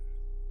pin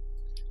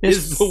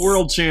is the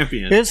world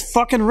champion. Is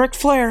fucking Ric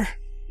Flair.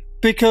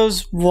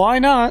 Because why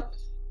not?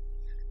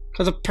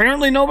 Because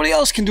apparently nobody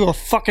else can do a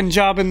fucking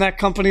job in that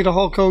company to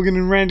Hulk Hogan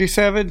and Randy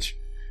Savage.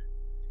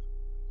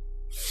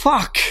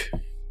 Fuck.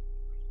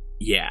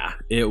 Yeah,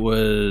 it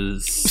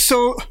was...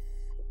 So,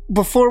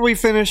 before we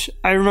finish,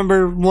 I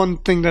remember one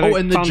thing that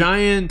and the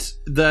giant,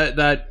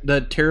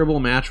 that terrible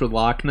match with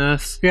Loch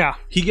Ness. Yeah.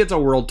 He gets a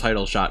world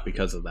title shot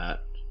because of that.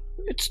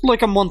 It's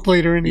like a month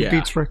later and he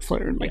beats Ric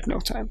Flair in no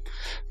time.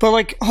 But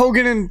like,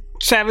 Hogan and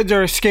Savage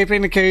are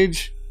escaping the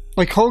cage.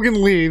 Like,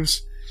 Hogan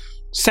leaves.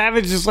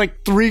 Savage is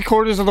like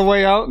 3/4 of the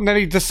way out, and then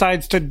he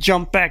decides to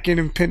jump back in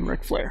and pin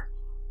Ric Flair.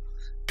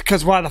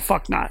 Because why the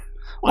fuck not?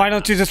 Why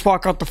don't you just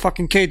walk out the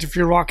fucking cage if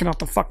you're walking out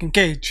the fucking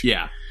cage?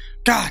 Yeah.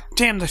 God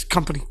damn this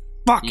company.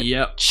 Fuck it.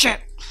 Yep.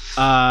 Shit.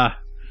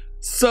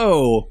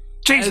 So,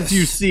 Jesus. As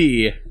you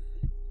see,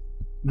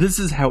 this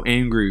is how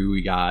angry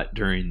we got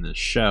during this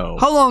show.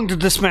 How long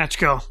did this match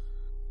go?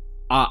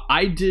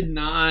 I did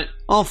not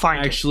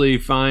find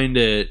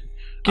it.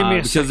 Give me a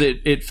because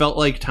second. it felt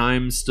like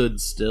time stood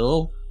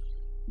still.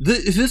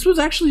 This was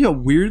actually a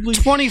weirdly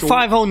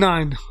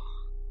 25:09.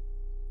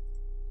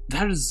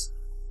 That is,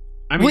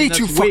 way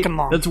too fucking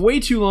long. That's way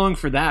too long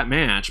for that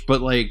match.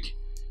 But like,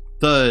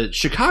 the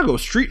Chicago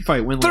street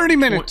fight went 30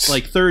 minutes.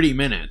 30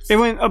 minutes. It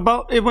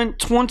went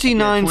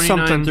 29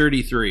 something.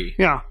 33.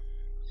 Yeah.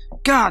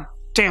 God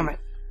damn it.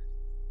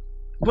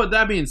 But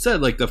that being said,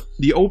 like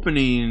the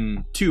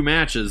opening two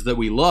matches that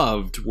we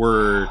loved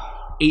were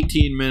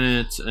 18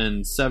 minutes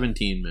and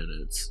 17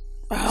 minutes.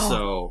 Oh.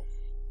 So.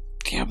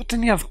 Yeah, but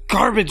then you have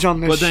garbage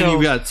on this show. But then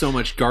you've got so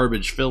much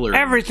garbage filler.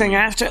 Everything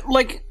after,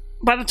 like,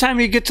 by the time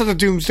you get to the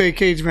Doomsday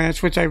Cage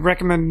match, which I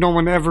recommend no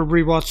one ever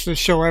rewatch this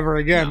show ever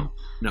again.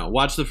 No,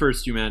 watch the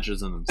first two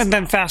matches and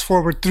then fast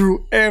forward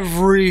through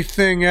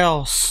everything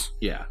else.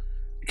 Yeah.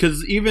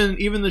 Because even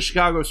the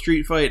Chicago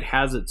street fight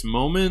has its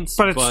moments,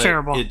 but it's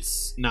terrible.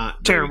 It's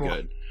not terrible.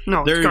 Very good.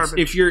 No, it's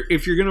garbage.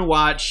 If you're gonna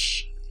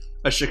watch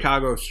a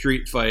Chicago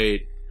street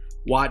fight,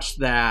 watch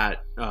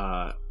that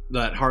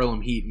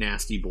Harlem Heat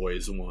Nasty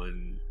Boys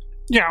one.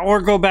 Yeah,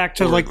 or go back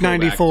to like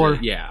 94.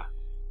 Yeah.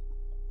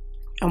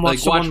 And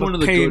watch one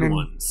of the good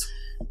ones.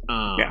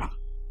 Yeah.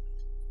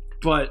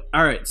 But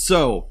all right,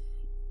 so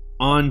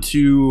on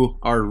to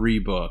our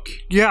rebook.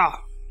 Yeah.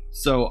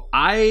 So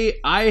I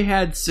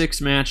had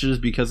 6 matches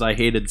because I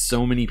hated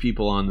so many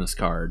people on this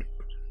card.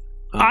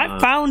 I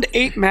found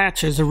 8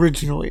 matches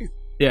originally.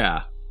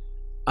 Yeah.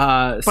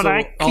 But so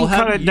I can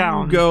cut it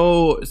down.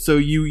 So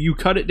you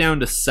cut it down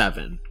to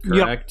 7,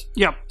 correct?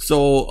 Yep.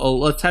 So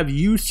let's have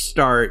you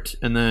start,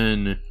 and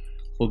then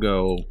we'll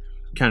go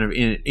kind of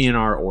in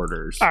our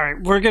orders. All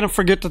right, we're gonna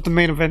forget that the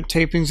main event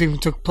tapings even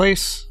took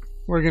place.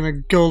 We're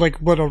gonna go like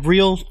what a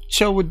real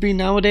show would be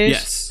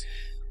nowadays.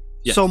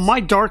 Yes. So my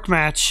dark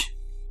match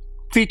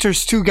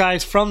features 2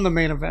 guys from the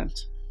main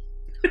event.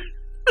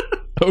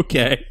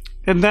 Okay.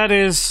 And that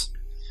is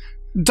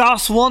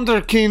Das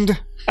Wunderkind,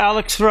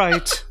 Alex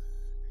Wright,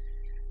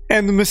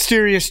 and the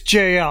mysterious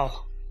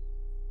JL.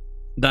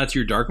 That's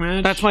your dark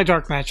match? That's my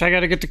dark match. I got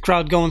to get the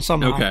crowd going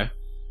somehow. Okay.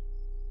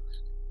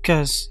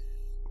 Because,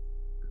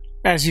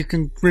 as you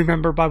can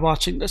remember by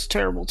watching this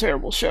terrible,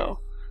 terrible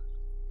show,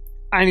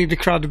 I need the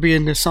crowd to be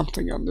into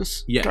something on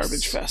this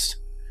garbage fest.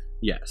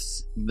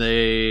 Yes.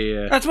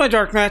 That's my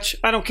dark match.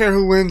 I don't care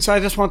who wins.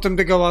 I just want them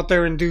to go out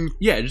there and do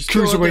just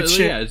cruiserweight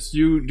shit. Yeah, just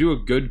do a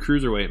good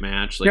cruiserweight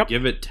match. Like,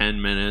 give it 10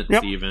 minutes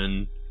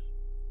even.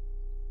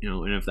 You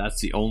know, and if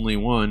that's the only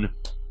one,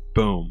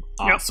 boom.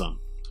 Awesome.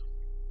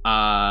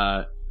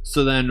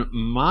 So then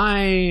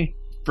my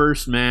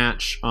first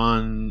match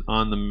on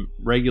the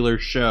regular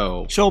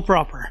show. Show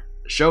proper.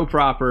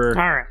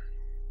 All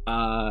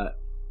right.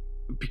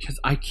 Because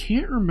I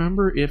can't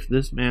remember if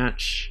this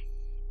match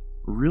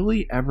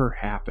really ever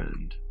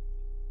happened.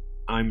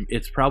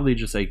 It's probably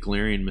just a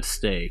glaring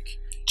mistake.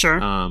 Sure.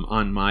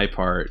 On my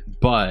part,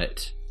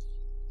 but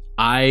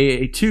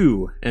I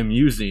too am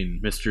using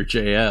Mr.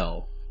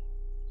 JL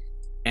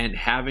and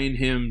having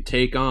him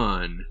take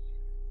on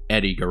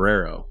Eddie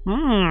Guerrero.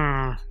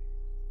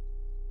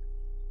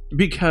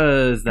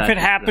 Because if it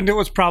happened, it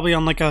was probably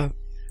on like a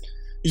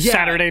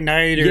Saturday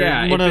night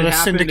or one of the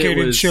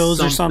syndicated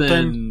shows or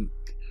something.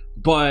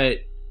 But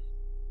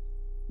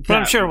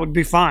I'm sure it would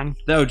be fun.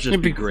 That would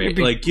just be great.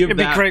 It'd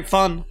be great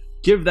fun.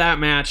 Give that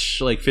match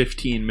like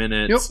 15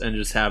 minutes and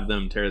just have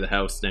them tear the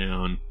house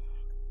down.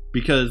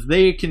 Because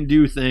they can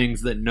do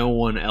things that no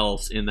one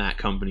else in that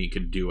company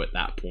could do at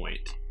that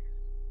point.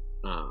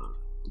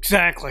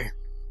 Exactly.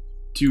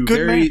 Two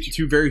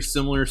very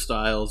similar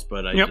styles,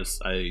 but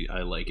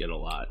I like it a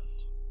lot.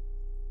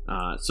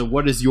 So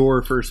what is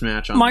your first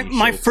match on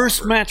my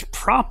first match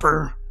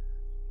proper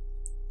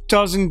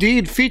does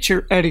indeed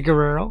feature Eddie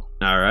Guerrero.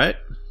 All right.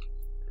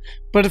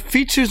 but it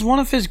features one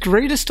of his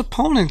greatest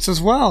opponents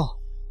as well.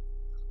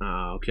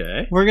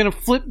 Okay. We're going to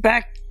flip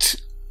back.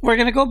 We're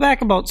going to go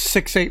back about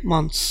 6-8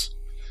 months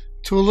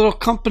to a little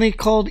company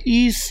called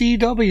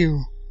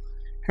ECW.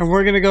 And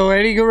we're going to go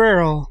Eddie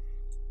Guerrero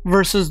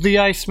versus the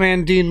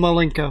Iceman Dean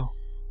Malenko.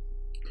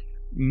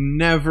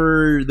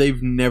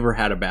 They've never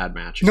had a bad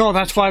match. No,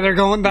 that's why they're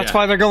going. That's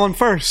why they're going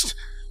first.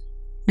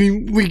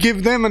 We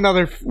give them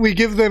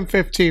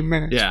 15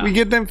 minutes. Yeah. We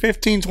give them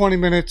 15, 20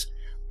 minutes.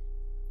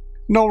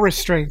 No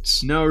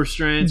restraints. No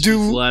restraints. Do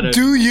let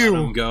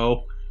them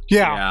go.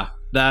 Yeah.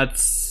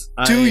 That's.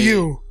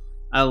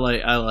 I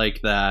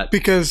like that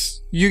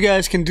because you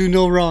guys can do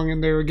no wrong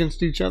and they're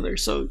against each other.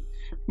 So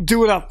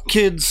do it up,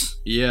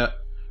 kids. Yeah.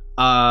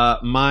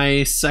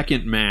 My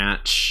second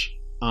match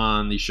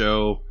on the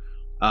show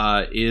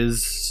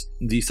is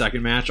the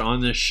second match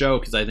on this show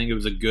because I think it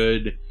was a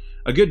good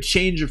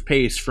change of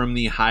pace from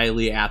the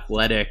highly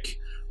athletic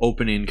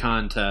opening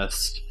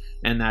contest,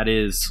 and that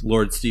is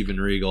Lord Steven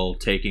Regal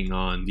taking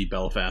on the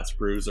Belfast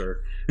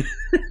Bruiser.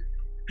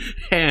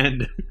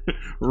 And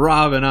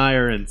Rob and I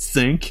are in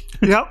sync.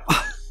 Yep.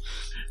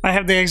 I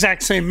have the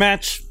exact same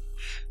match.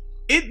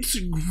 It's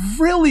a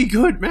really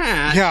good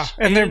match. Yeah,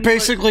 and they're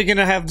basically going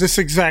to have this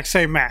exact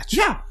same match.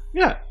 Yeah.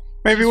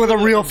 Maybe with a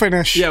real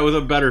finish. Yeah, with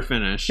a better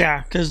finish.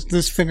 Yeah, because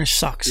this finish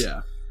sucks.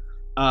 Yeah.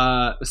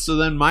 So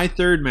then my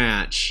third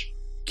match,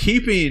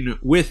 keeping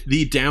with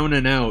the down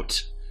and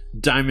out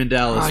Diamond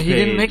Dallas Page. He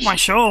didn't make my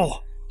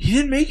show. He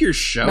didn't make your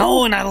show?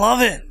 No, and I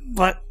love it,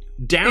 but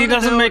he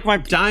doesn't make my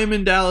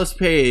Diamond Dallas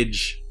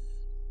Page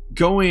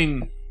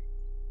going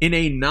in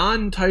a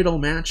non-title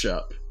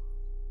matchup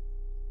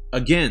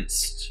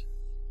against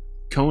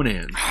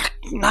Conan.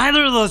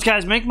 Neither of those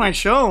guys make my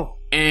show.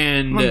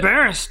 And I'm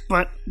embarrassed,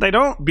 but they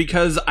don't.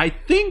 Because I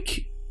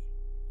think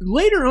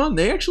later on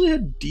they actually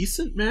had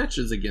decent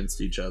matches against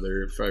each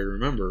other, if I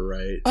remember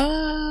right.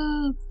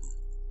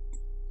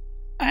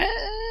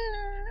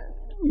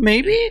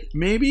 Maybe.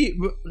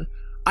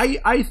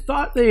 I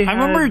thought they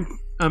had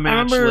a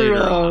match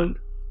later on.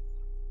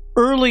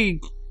 Early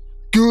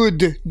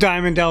good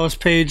Diamond Dallas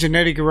Page and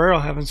Eddie Guerrero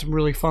having some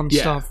really fun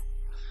stuff.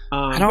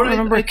 I don't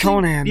remember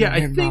Conan.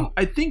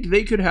 I think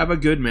they could have a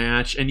good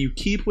match, and you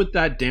keep with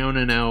that down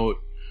and out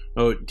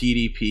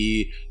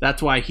DDP.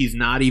 That's why he's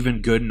not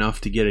even good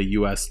enough to get a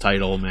U.S.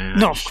 title match.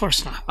 No, of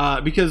course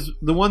not. Because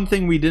the one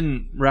thing we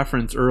didn't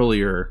reference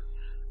earlier,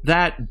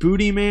 that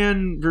Booty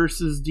Man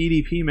versus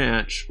DDP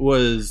match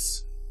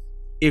was,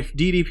 if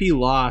DDP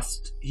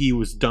lost, he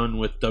was done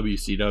with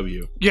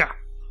WCW. Yeah.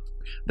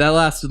 That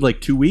lasted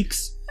like 2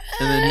 weeks.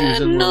 And then he was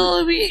in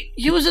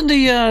he was in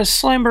the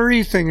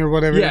Slamboree thing or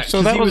whatever. Yeah,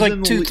 so that was like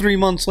 2-3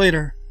 months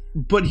later.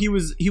 But he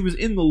was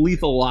in the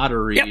Lethal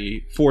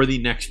Lottery for the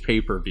next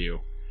pay-per-view.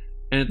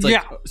 And it's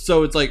like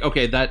so it's like,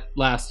 okay, that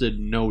lasted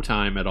no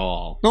time at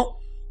all.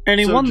 Nope. And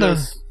he won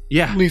the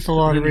Lethal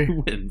Lottery. He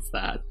wins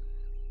that.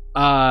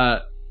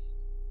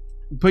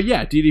 But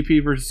yeah,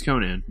 DDP versus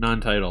Conan,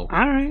 non-title.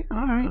 All right.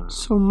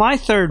 So my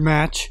third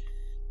match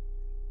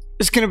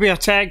is going to be a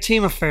tag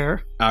team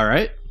affair. All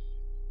right.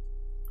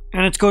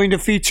 And it's going to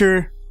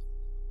feature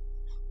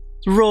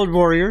the Road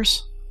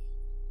Warriors.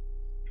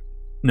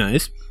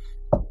 Nice.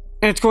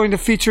 And it's going to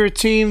feature a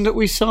team that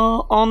we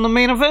saw on the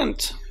main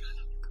event.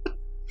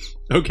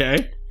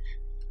 Okay.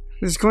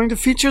 It's going to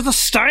feature the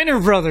Steiner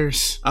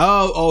brothers.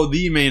 Oh,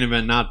 the main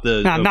event, not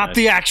the... No, not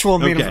the actual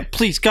main event.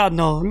 Please, God,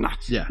 no. No,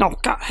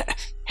 God,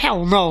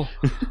 hell no.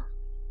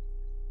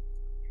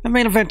 The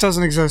main event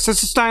doesn't exist. It's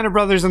the Steiner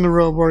brothers and the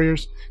Road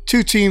Warriors.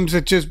 Two teams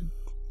that just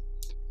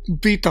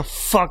beat the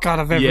fuck out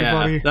of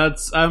everybody. Yeah,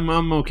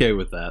 I'm okay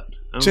with that.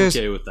 I'm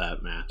okay with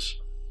that match.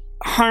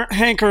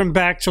 Hankering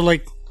back to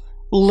like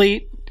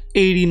late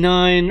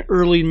 89,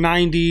 early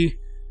 90.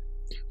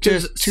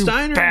 Just two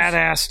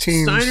badass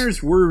teams.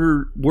 Steiners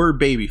were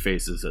baby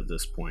faces at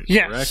this point.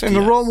 Yes, correct? And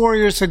the Road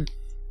Warriors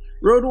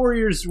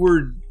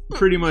were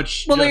pretty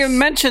much. Well, they had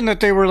mentioned that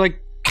they were like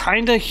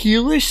kind of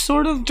heelish,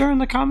 sort of, during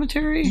the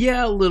commentary.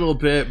 Yeah, a little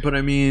bit, but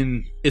I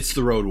mean, it's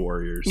the Road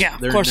Warriors. Yeah,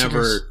 of course it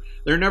is.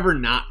 They're never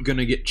not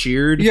gonna get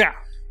cheered. Yeah,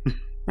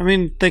 I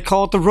mean, they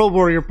call it the Road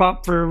Warrior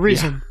Pop for a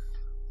reason.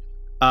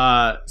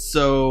 Yeah.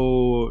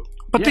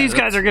 But these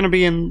guys are going to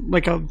be in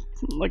like a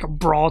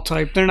brawl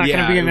type. They're not going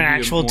to be in an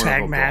actual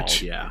tag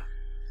match. Yeah.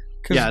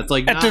 It's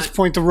like at this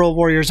point the Road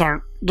Warriors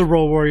aren't the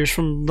Road Warriors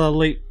from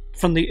the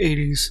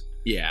 80s.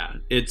 Yeah,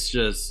 it's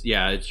just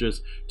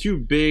two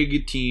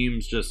big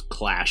teams just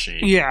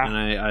clashing. Yeah, and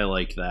I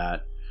like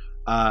that.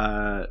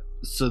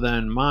 So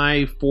then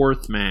my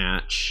fourth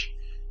match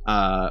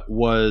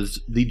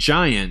was the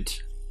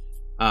Giant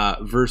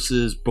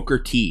versus Booker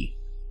T.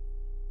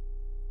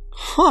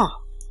 Huh.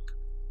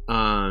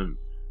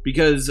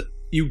 Because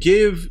you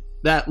give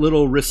that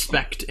little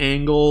respect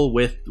angle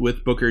with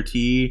Booker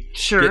T,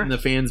 getting the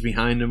fans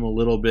behind him a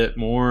little bit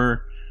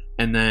more,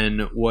 and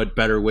then what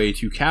better way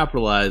to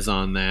capitalize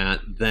on that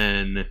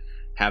than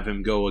have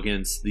him go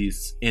against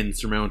these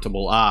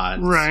insurmountable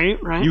odds? Right.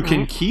 You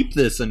can keep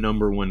this a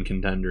number one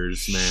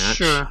contenders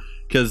match,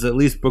 because at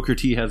least Booker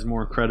T has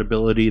more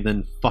credibility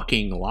than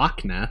fucking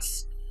Loch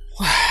Ness.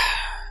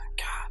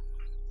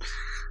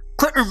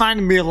 Quit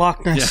reminding me of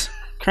Loch Ness. Yeah.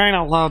 Crying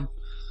out loud.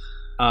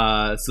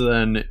 So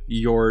then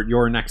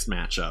your next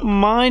matchup.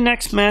 My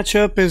next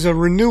matchup is a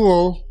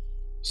renewal,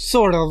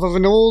 sort of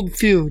an old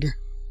feud.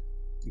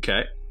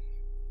 Okay.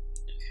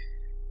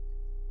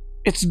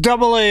 It's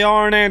AA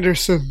Arn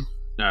Anderson.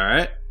 All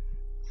right.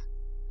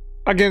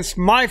 Against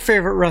my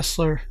favorite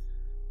wrestler,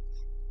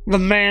 the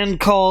man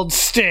called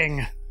Sting.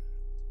 I'm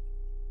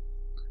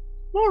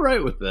all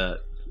right with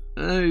that.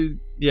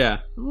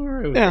 Yeah, I'm all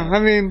right with that. Yeah, I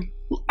mean,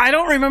 I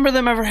don't remember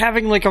them ever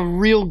having like a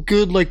real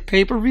good like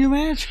pay-per-view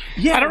match.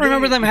 Yeah, I don't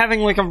remember them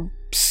having like a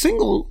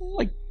single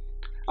like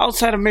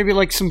outside of maybe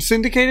like some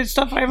syndicated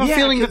stuff. I have a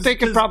feeling that they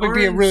could probably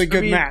be a really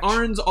good match.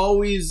 Arn's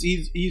always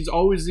he's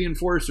always the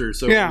enforcer,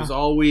 so it was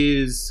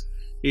always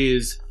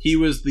he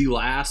was the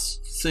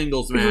last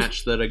singles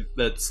match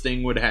that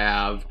Sting would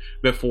have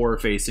before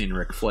facing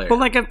Ric Flair. But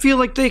like I feel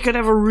like they could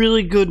have a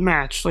really good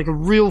match, like a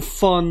real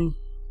fun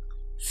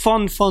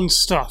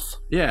stuff.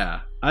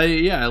 Yeah,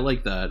 I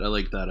like that. I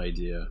like that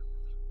idea.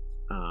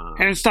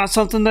 And it's not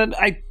something that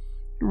I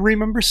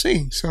remember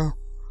seeing, so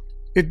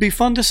it'd be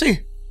fun to see.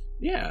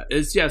 Yeah,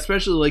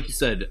 especially like you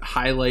said,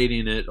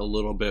 highlighting it a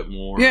little bit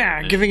more.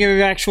 Yeah, giving it an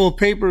actual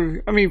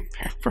pay-per-view. I mean,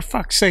 for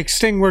fuck's sake,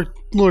 Sting worked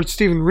Lord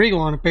Steven Regal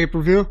on a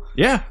pay-per-view.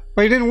 Yeah.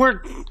 But he didn't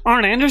work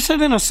Arn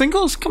Anderson in a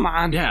singles? Come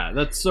on. Yeah,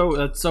 that's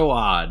so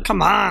odd.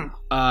 Come on.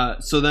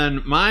 So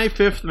then my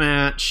fifth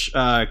match,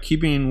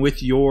 keeping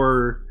with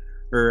your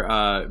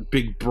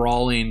big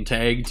brawling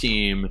tag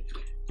team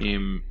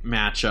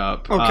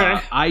matchup. Okay.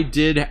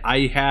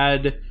 I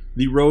had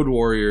the Road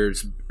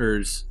Warriors,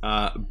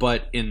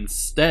 but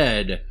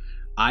instead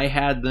I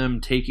had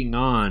them taking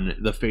on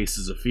the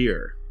Faces of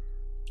Fear.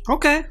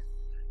 Okay.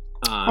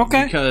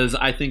 Because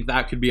I think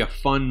that could be a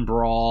fun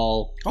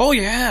brawl. Oh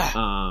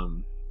yeah.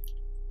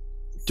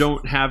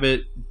 Don't have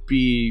it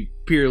be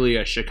purely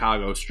a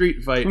Chicago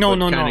street fight. No.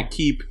 Kind of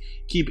keep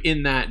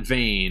in that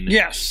vein.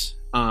 Yes.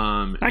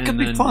 That could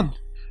be fun.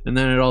 And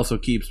then it also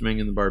keeps Meng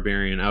and the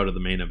Barbarian out of the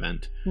main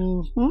event.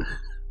 Mm-hmm.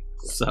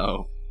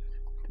 So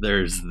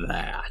there's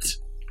that.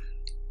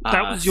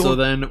 That was your... So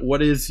then,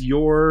 what is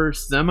your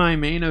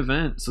semi-main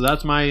event? So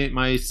that's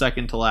my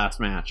second to last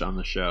match on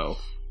the show.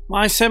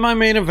 My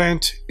semi-main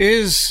event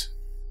is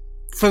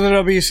for the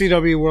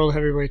WCW World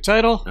Heavyweight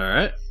title. All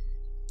right.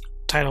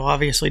 Title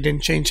obviously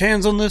didn't change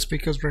hands on this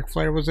because Ric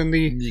Flair was in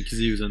the... Because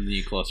he was in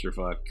the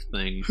clusterfuck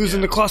thing. Who's in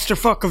the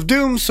clusterfuck of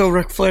doom, so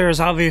Ric Flair is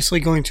obviously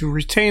going to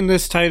retain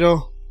this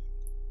title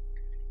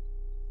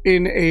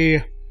in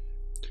a...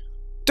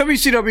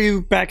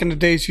 WCW back in the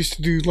days used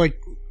to do like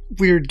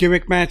weird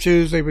gimmick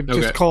matches. They would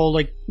just call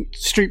like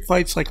street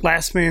fights like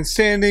last man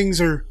standings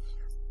or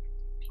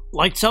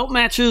lights out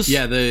matches.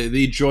 Yeah,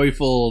 the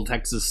joyful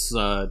Texas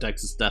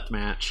death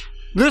match.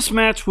 This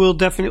match will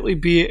definitely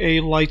be a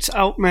lights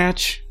out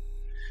match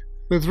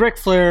with Ric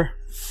Flair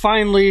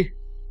finally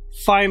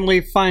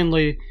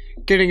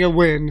getting a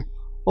win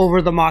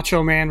over the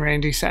Macho Man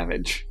Randy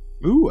Savage.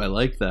 Ooh, I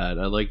like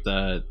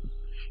that.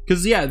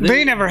 Because,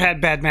 they never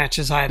had bad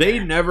matches either. They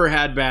never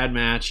had bad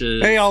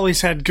matches. They always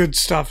had good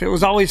stuff. It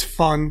was always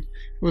fun.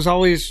 It was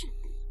always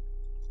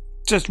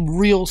just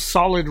real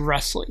solid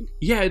wrestling.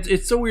 Yeah,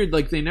 it's so weird.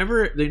 Like, they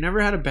never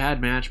had a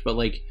bad match, but,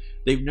 like,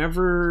 they've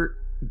never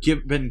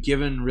been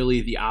given really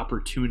the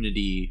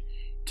opportunity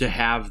to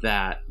have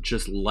that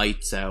just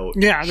lights out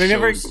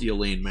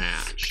show-stealing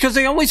match. Because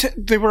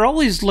they were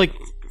always, like,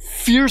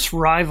 fierce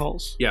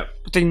rivals. Yeah.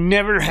 But they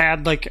never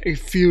had, like, a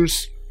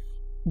fierce...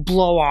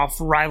 blow-off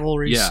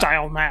rivalry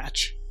style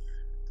match.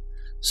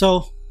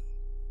 So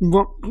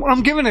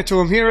I'm giving it to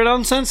him here at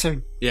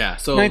Uncensored. Yeah,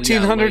 so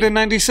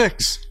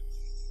 1996.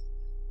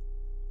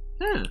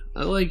 Yeah,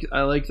 I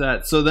like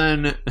that. So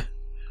then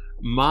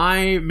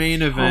my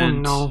main event... Oh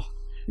no.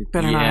 You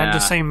better not have the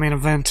same main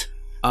event.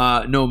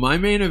 No, my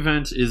main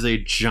event is a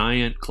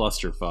giant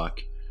clusterfuck.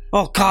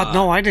 Oh god,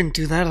 no, I didn't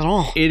do that at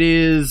all.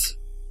 It's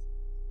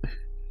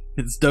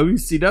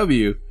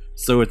WCW.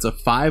 So it's a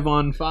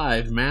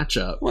 5-on-5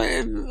 matchup. What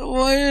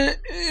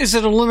is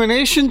it?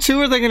 Elimination too?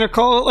 Are they going to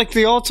call it like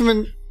the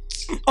ultimate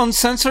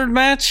uncensored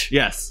match?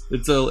 Yes,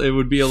 it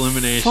would be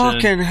elimination.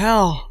 Fucking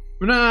hell!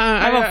 No,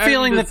 I have a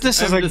feeling that this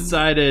is I've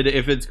decided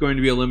if it's going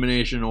to be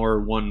elimination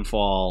or one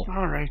fall.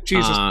 All right,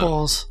 Jesus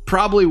balls.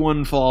 Probably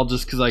one fall,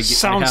 just because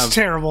sounds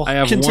terrible.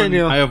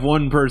 Continue. I have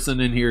one person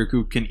in here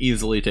who can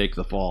easily take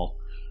the fall.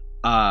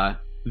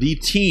 The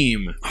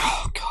team.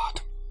 Oh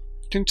God.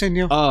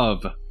 Continue.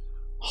 Of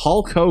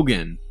Hulk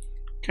Hogan.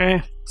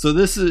 Okay. So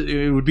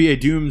it would be a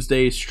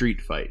Doomsday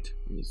street fight.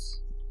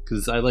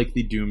 Because I like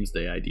the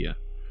Doomsday idea.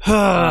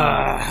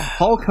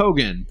 Hulk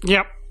Hogan.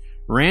 Yep.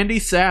 Randy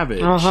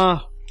Savage.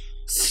 Uh-huh.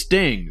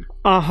 Sting.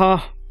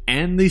 Uh-huh.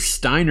 And the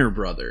Steiner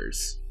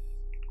brothers.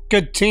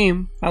 Good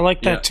team. I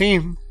like that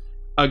team.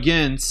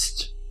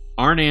 Against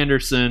Arn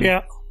Anderson.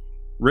 Yep.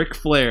 Ric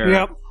Flair.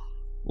 Yep.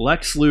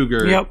 Lex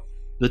Luger. Yep.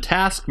 The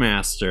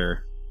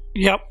Taskmaster.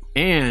 Yep.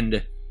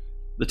 And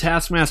the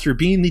Taskmaster,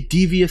 being the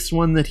devious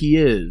one that he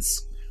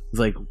is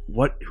like,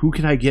 who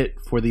can I get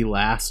for the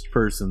last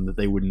person that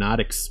they would not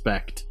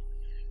expect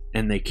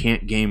and they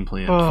can't game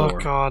plan for? Oh,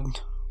 God.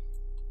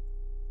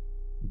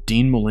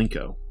 Dean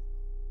Malenko.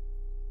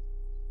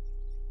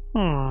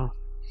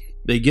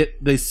 They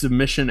get the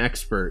submission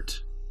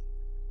expert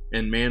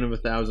and man of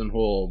 1,000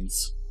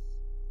 holds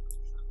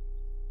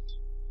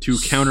to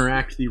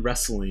counteract the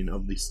wrestling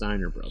of the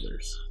Steiner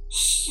brothers.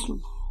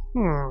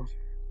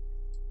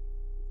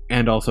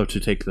 And also to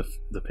take the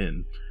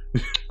pin.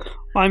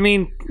 I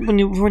mean, when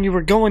you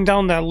were going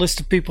down that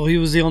list of people, he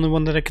was the only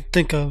one that I could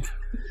think of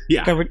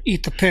that would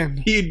eat the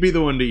pin. He'd be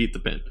the one to eat the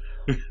pin.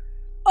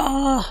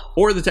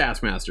 Or the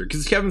Taskmaster,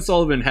 because Kevin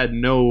Sullivan had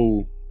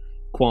no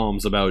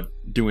qualms about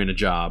doing a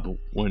job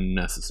when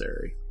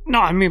necessary. No,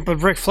 I mean,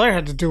 but Ric Flair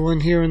had to do one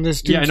here in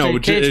this Doomsday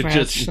Cage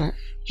match.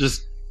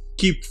 Just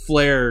keep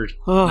Flair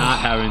not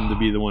having to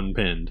be the one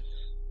pinned.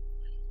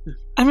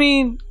 I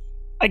mean,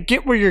 I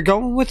get where you're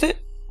going with it.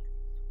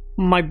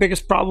 My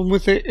biggest problem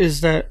with it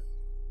is that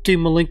Dean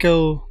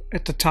Malenko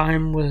at the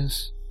time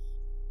was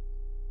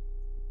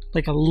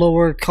like a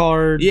lower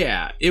card.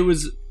 Yeah, it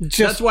was.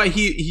 That's why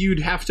you'd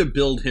have to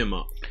build him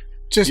up.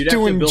 Just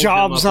doing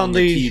jobs on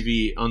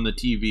the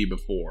TV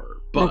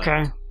before. But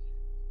okay.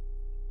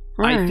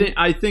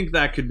 I think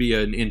that could be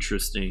an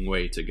interesting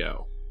way to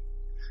go.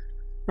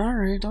 All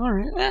right.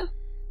 Well,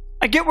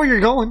 I get where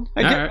you're going.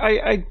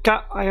 I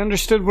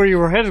understood where you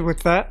were headed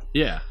with that.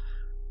 Yeah.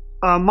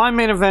 My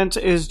main event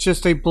is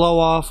just a blow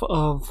off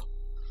of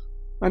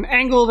an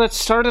angle that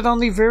started on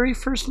the very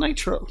first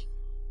Nitro.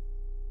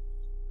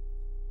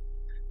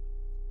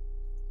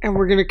 And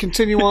we're going to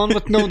continue on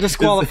with no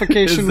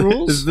disqualification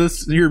rules. Is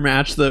this your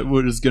match that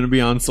was going to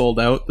be on Sold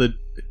Out that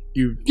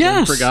you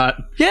forgot?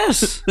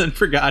 Yes. Then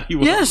forgot he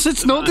was. Yes,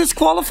 it's no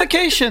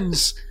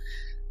disqualifications.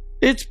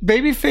 It's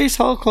babyface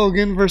Hulk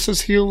Hogan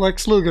versus heel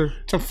Lex Luger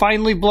to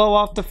finally blow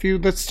off the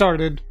feud that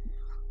started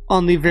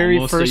on the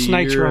very first Nitro.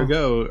 Almost a year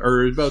ago,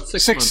 or about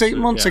 8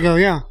 months ago,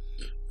 yeah.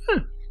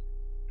 Huh.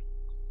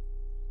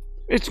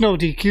 It's no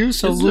DQ,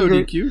 so it's Luger,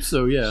 no DQ,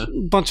 so yeah.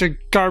 A bunch of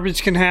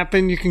garbage can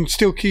happen. You can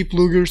still keep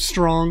Luger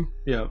strong.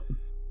 Yeah.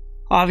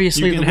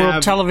 Obviously, the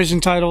world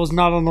television title is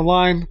not on the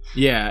line.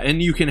 Yeah,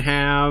 and you can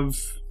have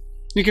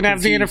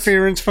the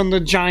interference from the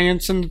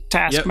Giants and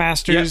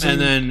Taskmasters,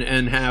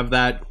 and have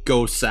that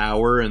go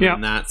sour, and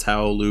then that's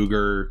how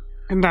Luger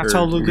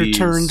leaves.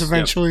 Turns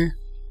eventually.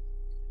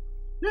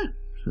 Yeah.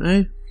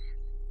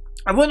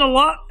 I went a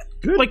lot.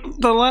 Good. Like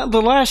the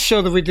last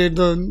show that we did,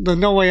 the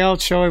No Way Out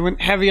show, I went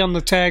heavy on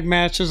the tag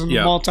matches and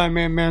the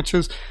multi-man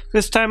matches.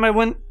 This time I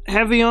went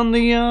heavy on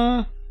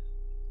the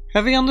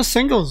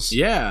singles.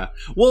 Yeah.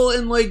 Well,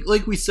 and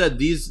like we said,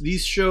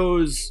 these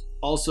shows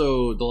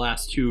also, the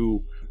last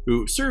two,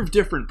 who serve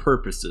different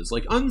purposes.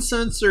 Like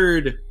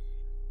Uncensored,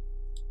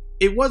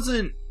 it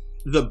wasn't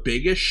the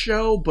biggest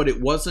show, but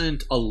it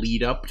wasn't a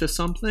lead up to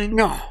something.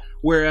 No.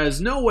 Whereas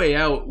No Way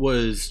Out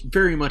was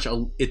very much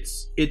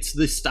it's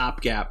the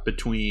stopgap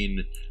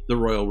between the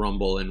Royal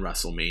Rumble and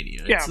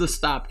WrestleMania. Yeah. It's the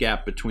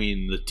stopgap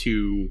between the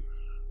two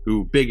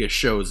biggest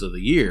shows of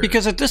the year.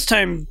 Because at this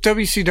time,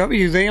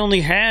 WCW, they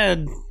only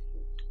had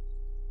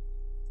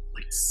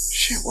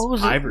what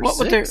was 5 or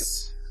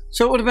 6?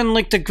 So it would have been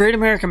like the Great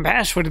American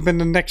Bash would have been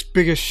the next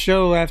biggest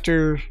show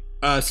after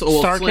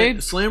Starrcade?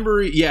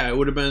 Slamboree, yeah, it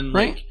would have been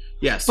right? like...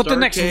 Yeah, but the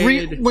next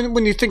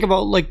when you think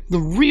about like the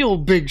real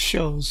big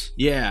shows,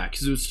 yeah,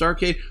 because it was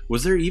Starrcade.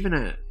 Was there even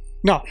a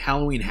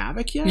Halloween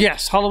Havoc yet?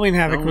 Yes, Halloween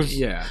Havoc was.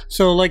 Yeah.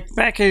 So like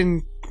back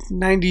in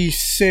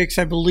 '96,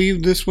 I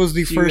believe this was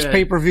the first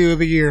pay-per-view of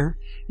the year.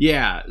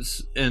 Yeah,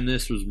 and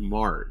this was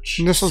March.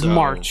 And this was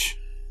March.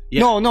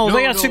 Yeah. No,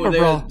 they had Super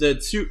Brawl,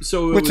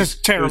 which is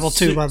terrible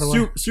too, by the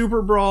way.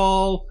 Super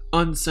Brawl,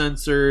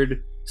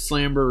 Uncensored,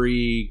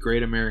 Slamboree,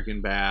 Great American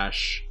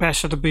Bash,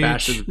 Bash of the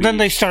Beach. Then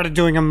they started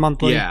doing them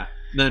monthly. Yeah.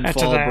 Then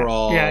Fall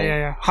Brawl.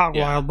 Yeah. Hog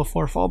Wild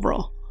before Fall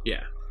Brawl.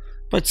 Yeah.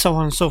 But so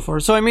on and so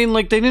forth. So I mean,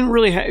 like they didn't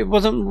really. It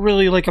wasn't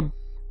really like it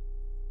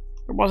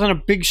wasn't a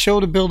big show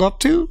to build up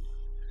to.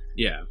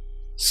 Yeah.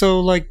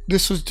 So like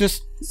this was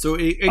just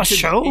a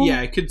show.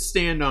 Yeah, it could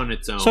stand on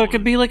its own. So it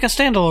could be like a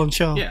standalone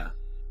show. Yeah.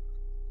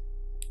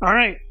 All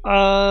right.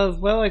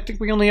 Well, I think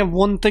we only have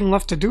one thing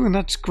left to do, and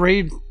that's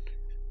grade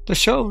the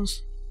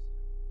shows.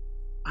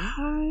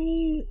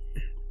 I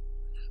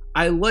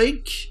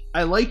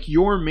like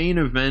your main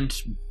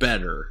event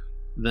better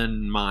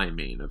than my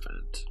main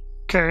event.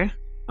 Okay.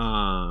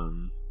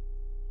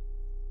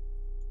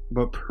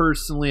 But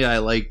personally, I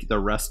like the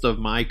rest of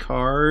my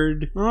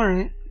card. All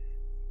right.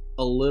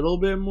 A little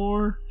bit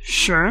more.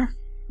 Sure.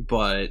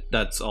 But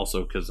that's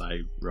also because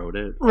I wrote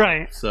it.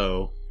 Right.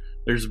 So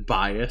there's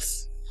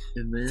bias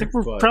in there. I think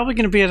we're probably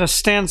going to be at a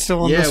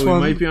standstill on this one. Yeah, we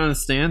might be on a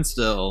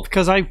standstill.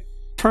 Because I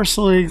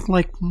personally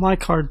like my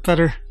card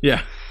better.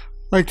 Yeah.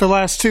 Like the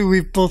last two,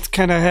 we've both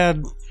kind of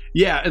had.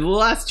 Yeah, the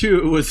last two,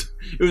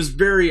 it was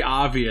very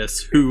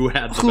obvious who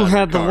had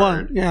the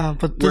one. Yeah,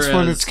 but this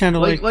one, it's kind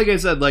of like I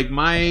said, like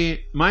my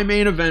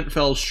main event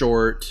fell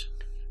short,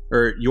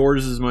 or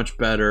yours is much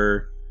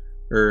better,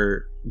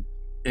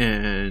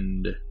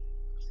 and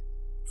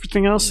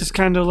everything else is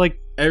kind of like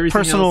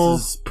everything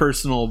else is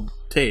personal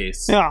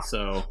taste. Yeah.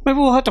 So maybe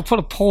we'll have to put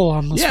a poll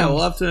on this. Yeah,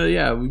 we'll have to.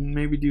 Yeah, we can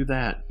maybe do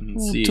that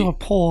and see. Do a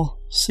poll,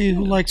 see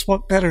who likes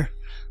what better.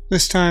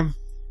 this time.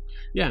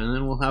 Yeah, and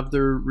then we'll have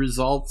the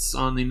results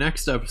on the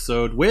next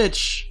episode,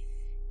 which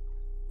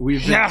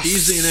we've been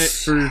teasing it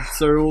for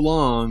so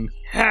long.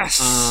 Yes.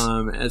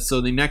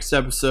 So the next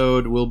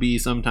episode will be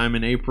sometime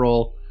in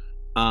April,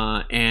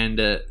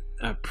 and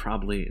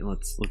probably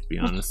let's be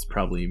honest,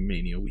 probably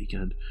Mania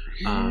weekend.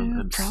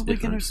 I'm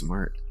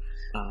smart.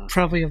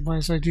 Probably a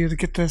wise idea to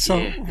get this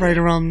out right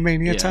around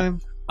Mania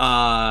time.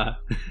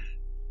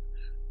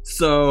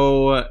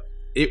 So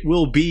it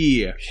will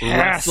be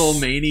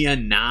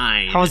WrestleMania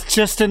 9. I was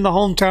just in the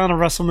hometown of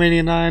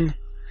WrestleMania 9. It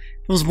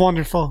was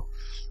wonderful.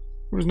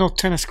 There was no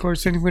tennis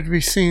courts anywhere to be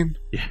seen.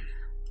 Yeah.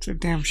 It's a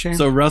damn shame.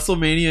 So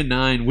WrestleMania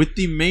 9 with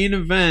the main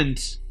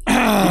event.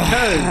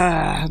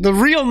 Because the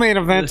real main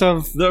event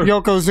of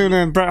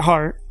Yokozuna and Bret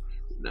Hart.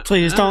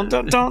 Please don't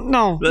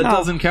no. That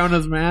doesn't count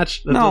as a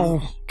match?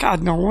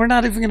 God, no. We're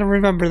not even going to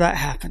remember that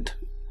happened.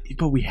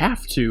 But we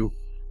have to.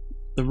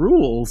 The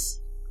rules.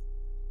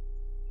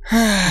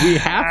 We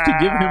have to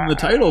give him the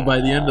title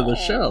by the end of the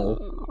show.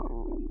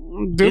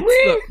 Do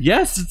we?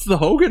 Yes, it's the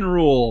Hogan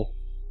rule.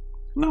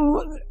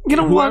 No, you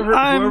know what?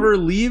 Whoever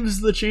leaves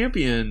the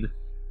champion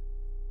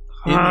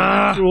in the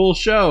actual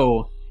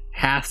show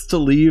has to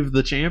leave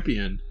the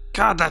champion.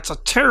 God, that's a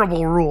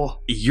terrible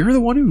rule. You're the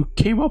one who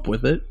came up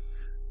with it.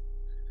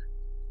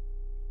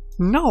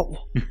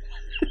 No.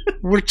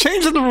 We're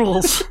changing the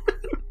rules.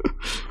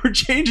 We're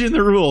changing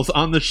the rules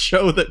on the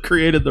show that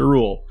created the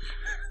rule.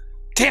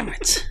 Damn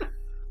it.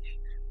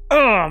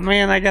 Oh,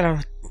 man, I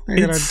gotta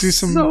do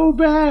some... so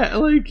bad.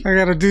 I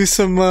gotta do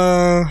some...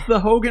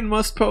 the Hogan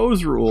must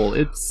pose rule.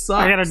 It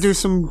sucks. I gotta do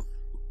some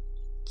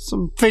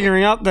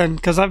figuring out then,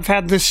 because I've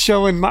had this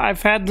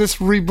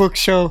Rebook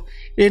show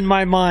in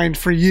my mind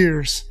for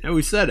years. And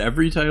we said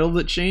every title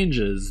that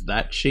changes,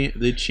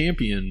 the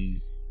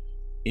champion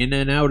in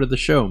and out of the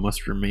show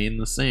must remain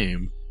the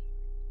same.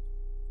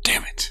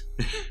 Damn it.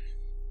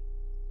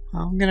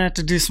 I'm gonna have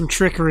to do some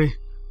trickery.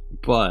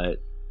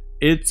 But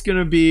it's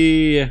gonna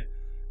be...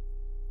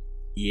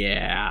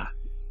 Yeah.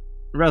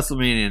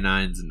 WrestleMania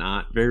 9's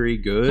not very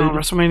good. No,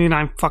 WrestleMania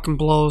 9 fucking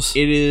blows.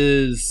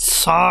 It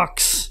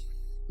sucks.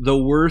 The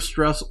worst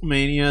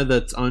WrestleMania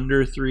that's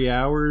under 3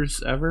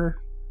 hours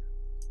ever.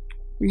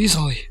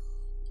 Easily.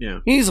 Yeah.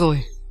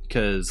 Easily.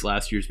 Because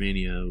last year's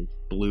Mania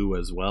blew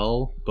as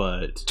well,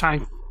 but...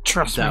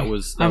 Trust me.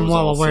 I'm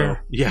well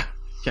aware. Yeah.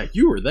 Yeah,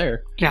 you were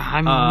there. Yeah,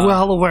 I'm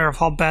well aware of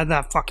how bad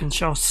that fucking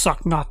show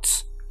sucked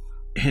nuts.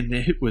 And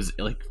it was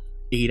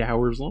 8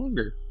 hours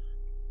longer.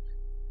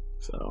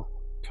 So,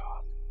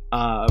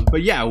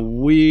 but yeah,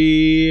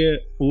 we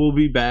will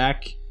be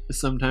back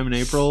sometime in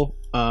April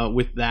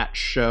with that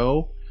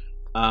show.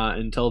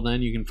 Until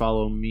then, you can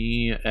follow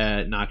me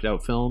at Knocked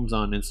Out Films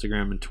on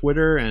Instagram and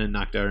Twitter, and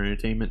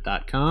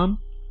knockedoutentertainment.com.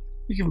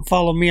 You can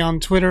follow me on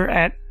Twitter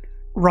at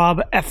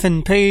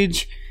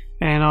RobFNPage,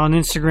 and on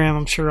Instagram,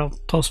 I'm sure I'll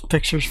post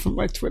pictures from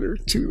my Twitter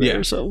too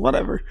there, so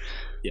whatever.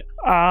 Yeah.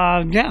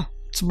 Yeah,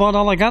 that's about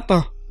all I got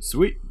though.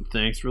 Sweet.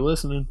 Thanks for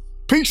listening.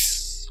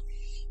 Peace.